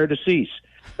any fire to cease.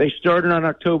 They started on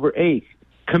October 8th,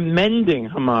 commending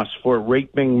Hamas for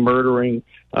raping, murdering,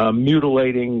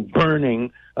 mutilating,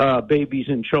 burning babies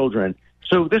and children.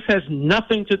 So this has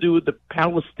nothing to do with the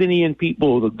Palestinian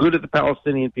people, the good of the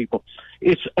Palestinian people.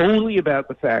 It's only about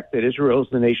the fact that Israel is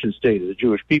the nation state of the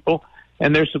Jewish people,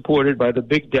 and they're supported by the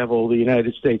big devil, the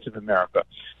United States of America.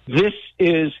 This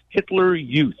is Hitler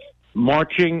Youth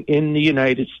marching in the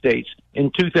United States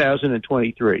in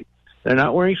 2023. They're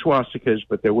not wearing swastikas,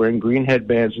 but they're wearing green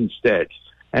headbands instead.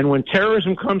 And when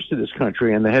terrorism comes to this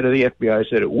country, and the head of the FBI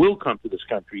said it will come to this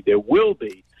country, there will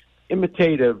be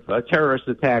imitative terrorist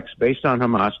attacks based on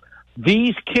Hamas.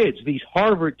 These kids, these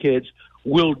Harvard kids,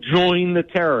 will join the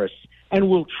terrorists and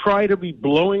will try to be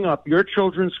blowing up your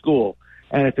children's school.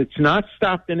 And if it's not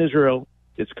stopped in Israel,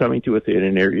 it's coming to a theater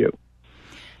near you.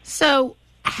 So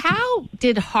how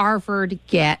did Harvard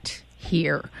get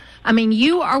here? I mean,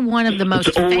 you are one of the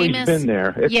most famous. It's always been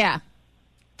there. Yeah.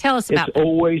 Tell us about it. It's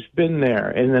always been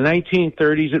there. In the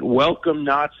 1930s, it welcomed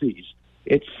Nazis.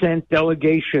 It sent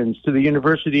delegations to the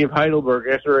University of Heidelberg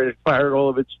after it had fired all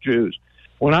of its Jews.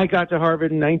 When I got to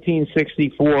Harvard in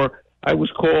 1964, I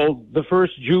was called the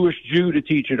first Jewish Jew to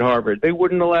teach at Harvard. They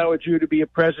wouldn't allow a Jew to be a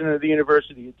president of the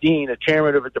university, a dean, a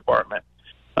chairman of a department.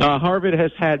 Harvard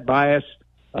has had bias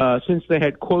since they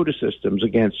had quota systems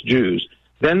against Jews.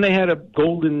 Then they had a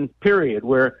golden period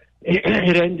where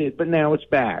it ended, but now it's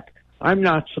back. I'm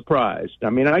not surprised. I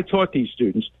mean, I taught these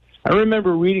students. I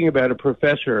remember reading about a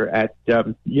professor at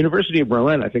University of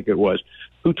Berlin, I think it was,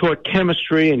 who taught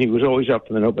chemistry, and he was always up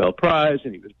for the Nobel Prize,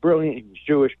 and he was brilliant, he was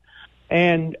Jewish,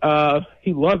 and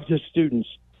he loved his students.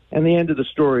 And the end of the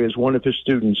story is one of his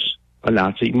students, a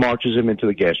Nazi, marches him into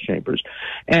the gas chambers.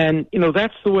 And, you know,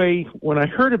 that's the way, when I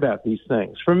heard about these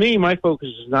things, for me, my focus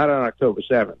is not on October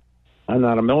 7th. I'm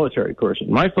not a military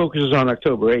person. My focus is on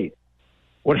October 8th.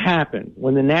 What happened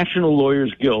when the National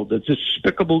Lawyers Guild, this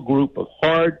despicable group of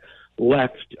hard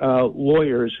left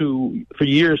lawyers who for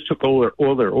years took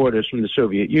all their orders from the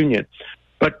Soviet Union,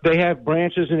 but they have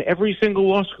branches in every single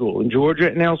law school in Georgia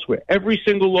and elsewhere. Every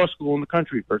single law school in the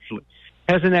country virtually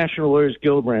has a National Lawyers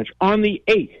Guild branch. On the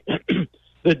 8th,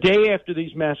 the day after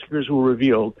these massacres were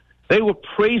revealed, they were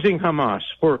praising Hamas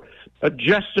for a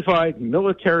justified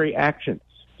military action.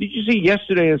 Did you see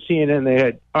yesterday on CNN they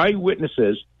had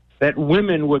eyewitnesses that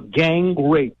women were gang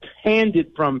raped,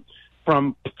 handed from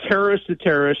terrorist to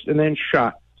terrorist, and then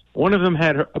shot. One of them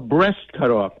had a breast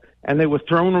cut off. and they were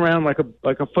thrown around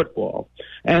like a football.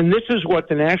 And this is what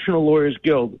the National Lawyers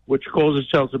Guild, which calls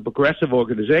itself a progressive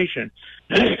organization,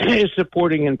 is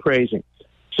supporting and praising.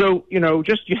 So, you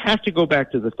have to go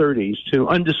back to the 30s to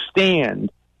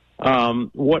understand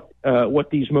what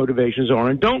these motivations are.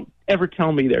 And don't ever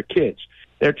tell me they're kids.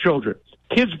 They're children.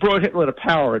 Kids brought Hitler to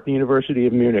power at the University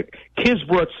of Munich. Kids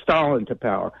brought Stalin to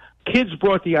power. Kids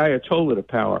brought the Ayatollah to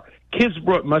power. Kids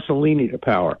brought Mussolini to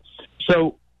power.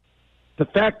 So the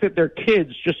fact that they're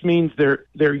kids just means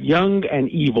they're young and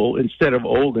evil instead of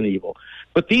old and evil.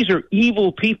 But these are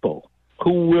evil people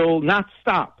who will not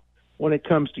stop when it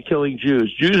comes to killing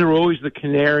Jews. Jews are always the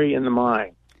canary in the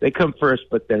mine. They come first,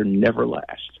 but they're never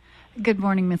last. Good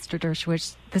morning, Mr.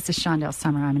 Dershowitz. This is Shondell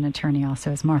Summer. I'm an attorney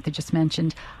also, as Martha just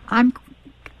mentioned. I'm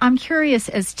curious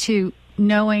as to,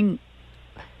 knowing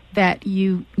that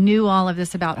you knew all of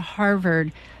this about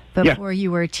Harvard before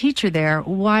you were a teacher there,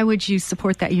 why would you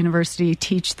support that university,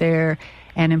 teach there,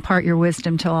 and impart your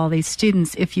wisdom to all these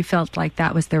students if you felt like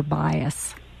that was their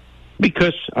bias?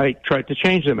 Because I tried to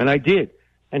change them, and I did.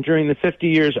 And during the 50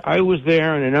 years I was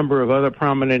there, and a number of other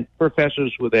prominent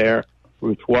professors were there,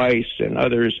 Ruth Weiss and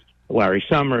others, Larry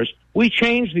Summers, we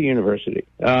changed the university.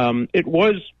 It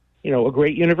was, a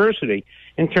great university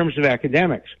in terms of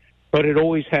academics, but it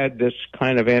always had this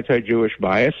kind of anti-Jewish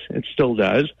bias. It still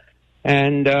does.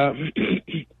 And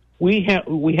we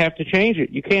have to change it.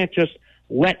 You can't just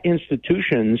let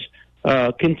institutions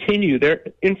continue. They're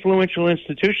influential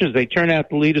institutions. They turn out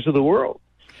the leaders of the world.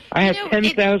 I have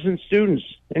 10,000 students,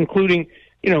 including,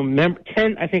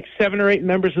 7 or 8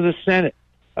 members of the Senate,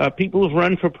 people who've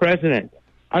run for president.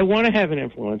 I want to have an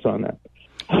influence on them.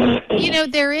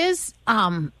 There is,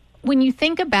 when you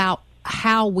think about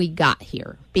how we got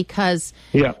here, because,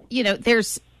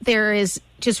 there is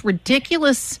just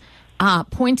ridiculous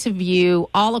points of view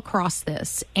all across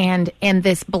this, and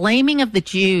this blaming of the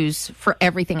Jews for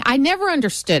everything. I never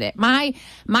understood it. My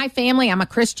family, I'm a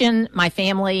Christian. My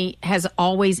family has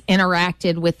always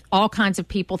interacted with all kinds of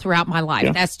people throughout my life.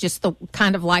 Yeah. That's just the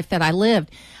kind of life that I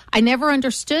lived. I never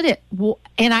understood it.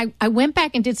 And I went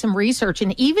back and did some research,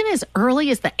 and even as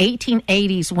early as the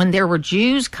 1880s, when there were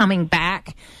Jews coming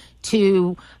back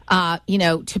to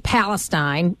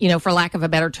Palestine, for lack of a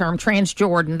better term,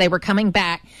 Transjordan. They were coming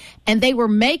back, and they were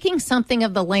making something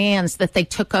of the lands that they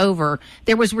took over.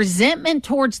 There was resentment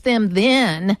towards them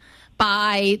then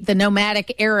by the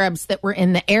nomadic Arabs that were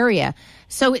in the area.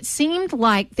 So it seemed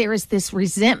like there is this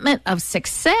resentment of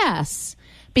success,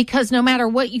 because no matter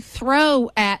what you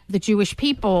throw at the Jewish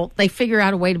people, they figure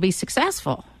out a way to be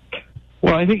successful.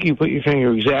 Well, I think you put your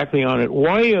finger exactly on it.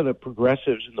 Why are the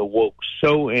progressives and the woke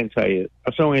so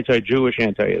anti-Jewish,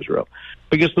 anti-Israel?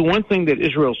 Because the one thing that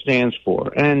Israel stands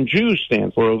for, and Jews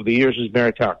stand for over the years, is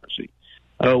meritocracy.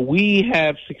 We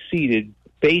have succeeded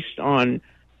based on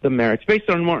the merits, based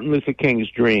on Martin Luther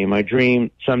King's dream. I dream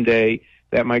someday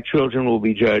that my children will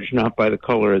be judged not by the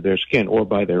color of their skin or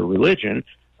by their religion,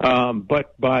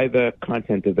 but by the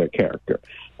content of their character.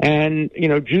 And,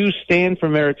 Jews stand for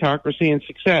meritocracy and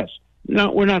success.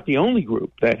 No, we're not the only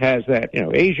group that has that.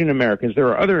 Asian Americans, there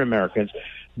are other Americans,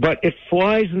 but it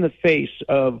flies in the face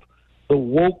of the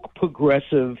woke,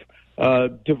 progressive,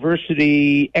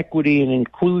 diversity, equity, and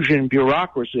inclusion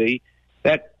bureaucracy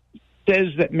that says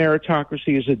that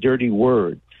meritocracy is a dirty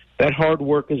word, that hard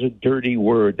work is a dirty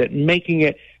word, that making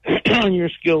it on your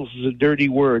skills is a dirty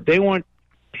word. They want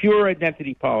pure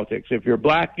identity politics. If you're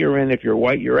black, you're in. If you're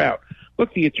white, you're out.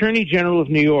 Look, the Attorney General of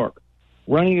New York,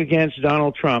 running against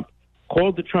Donald Trump,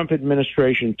 called the Trump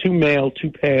administration too male,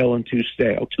 too pale, and too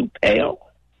stale. Too pale?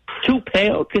 Too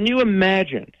pale? Can you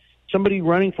imagine somebody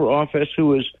running for office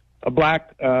who is a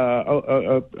black,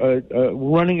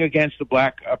 running against a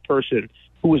black person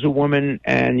who is a woman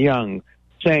and young,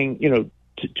 saying,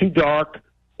 too dark,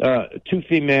 too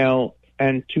female,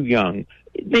 and too young?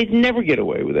 They'd never get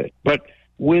away with it. But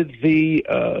with the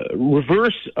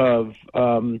reverse of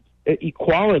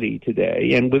equality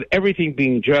today, and with everything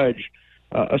being judged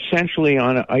essentially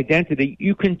on identity,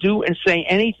 you can do and say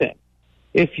anything.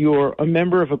 If you're a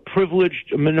member of a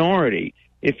privileged minority,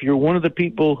 if you're one of the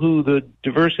people who the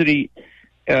diversity,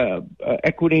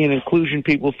 equity, and inclusion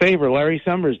people favor. Larry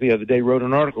Summers the other day wrote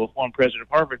an article, former president of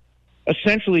Harvard,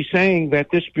 essentially saying that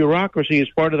this bureaucracy is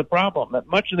part of the problem, that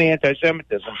much of the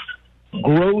anti-Semitism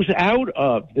grows out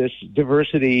of this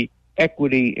diversity,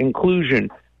 equity, inclusion,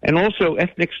 and also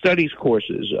ethnic studies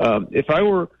courses. If I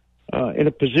were in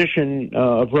a position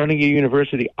of running a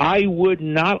university, I would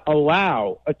not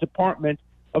allow a department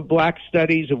of black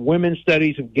studies, of women's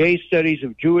studies, of gay studies,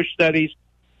 of Jewish studies,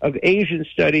 of Asian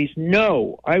studies.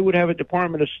 No, I would have a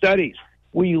department of studies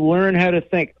where you learn how to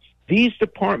think. These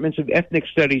departments of ethnic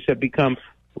studies have become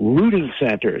rooting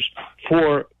centers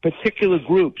for particular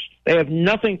groups. They have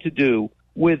nothing to do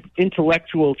with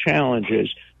intellectual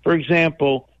challenges. For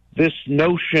example, this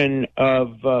notion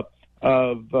of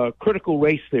critical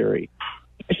race theory.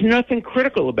 There's nothing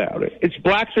critical about it. It's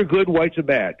blacks are good, whites are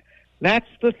bad. That's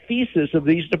the thesis of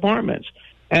these departments.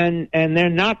 And they're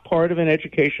not part of an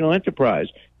educational enterprise.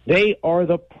 They are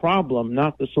the problem,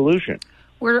 not the solution.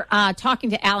 We're talking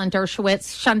to Alan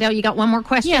Dershowitz. Shondell, you got one more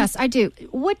question? Yes, I do.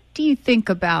 What do you think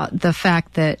about the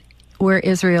fact that where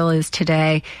Israel is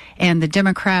today and the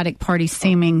Democratic Party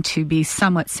seeming to be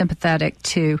somewhat sympathetic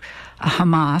to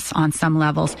Hamas on some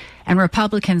levels, and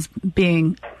Republicans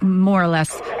being more or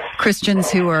less Christians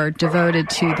who are devoted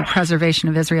to the preservation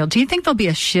of Israel? Do you think there'll be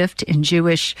a shift in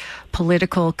Jewish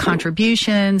political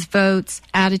contributions, votes,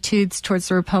 attitudes towards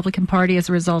the Republican Party as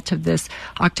a result of this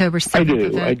October 7th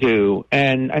event? I do.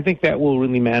 And I think that will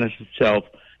really manifest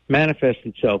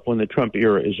itself when the Trump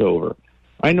era is over.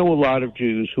 I know a lot of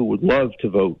Jews who would love to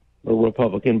vote a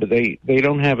Republican, but they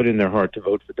don't have it in their heart to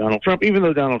vote for Donald Trump, even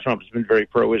though Donald Trump has been very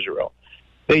pro-Israel.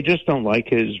 They just don't like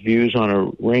his views on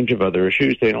a range of other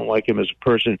issues. They don't like him as a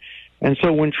person. And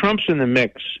so when Trump's in the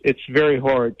mix, it's very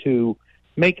hard to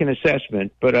make an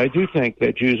assessment, but I do think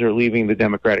that Jews are leaving the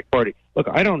Democratic Party. Look,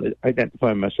 I don't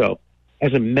identify myself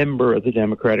as a member of the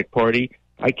Democratic Party.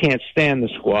 I can't stand the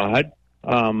squad.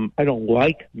 I don't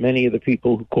like many of the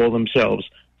people who call themselves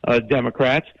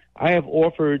Democrats. I have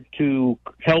offered to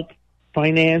help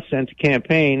finance and to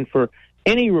campaign for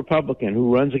any Republican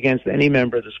who runs against any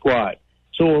member of the squad.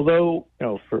 So although,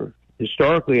 for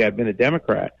historically I've been a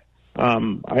Democrat,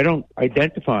 I don't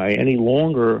identify any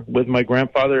longer with my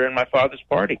grandfather and my father's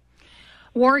party.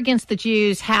 War Against the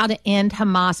Jews, How to End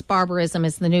Hamas Barbarism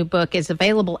is the new book. It's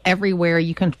available everywhere.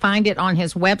 You can find it on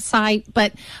his website.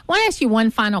 But I want to ask you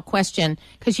one final question,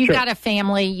 because you've got a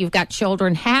family, you've got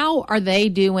children. How are they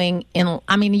doing?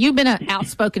 You've been an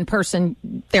outspoken person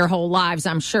their whole lives,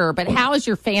 I'm sure. But how is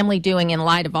your family doing in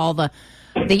light of all the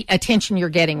attention you're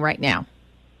getting right now?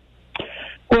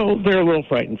 Well, they're a little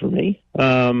frightened for me.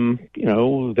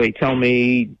 They tell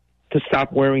me to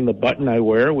stop wearing the button I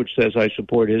wear, which says I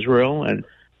support Israel, and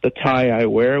the tie I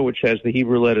wear, which has the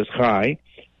Hebrew letters Chai.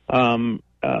 But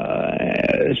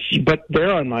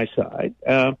they're on my side.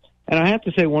 And I have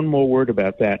to say one more word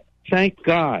about that. Thank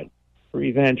God for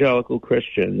evangelical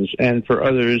Christians and for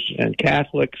others, and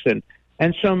Catholics and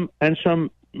some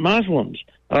Muslims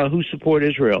who support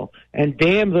Israel. And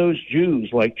damn those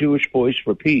Jews like Jewish Voice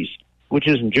for Peace, which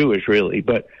isn't Jewish really,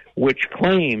 but which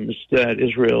claims that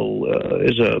Israel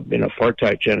is an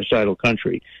apartheid genocidal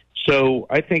country. So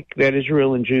I think that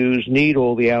Israel and Jews need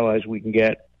all the allies we can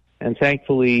get, and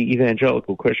thankfully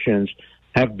evangelical Christians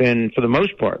have been, for the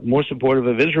most part, more supportive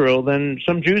of Israel than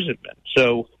some Jews have been.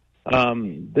 So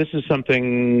this is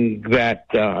something that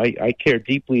I care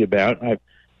deeply about.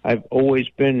 I've always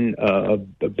been a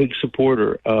big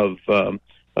supporter of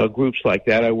groups like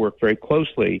that. I work very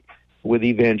closely with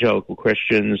evangelical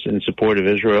Christians in support of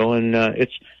Israel, and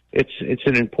it's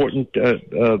an important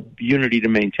unity to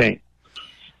maintain.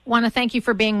 Want to thank you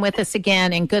for being with us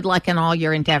again, and good luck in all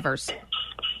your endeavors.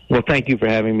 Well, thank you for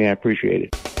having me. I appreciate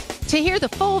it. To hear the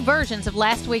full versions of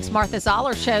last week's Martha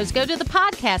Zoller shows, go to the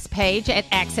podcast page at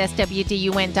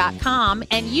accesswdun.com,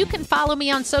 and you can follow me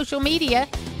on social media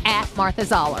at Martha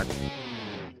Zoller.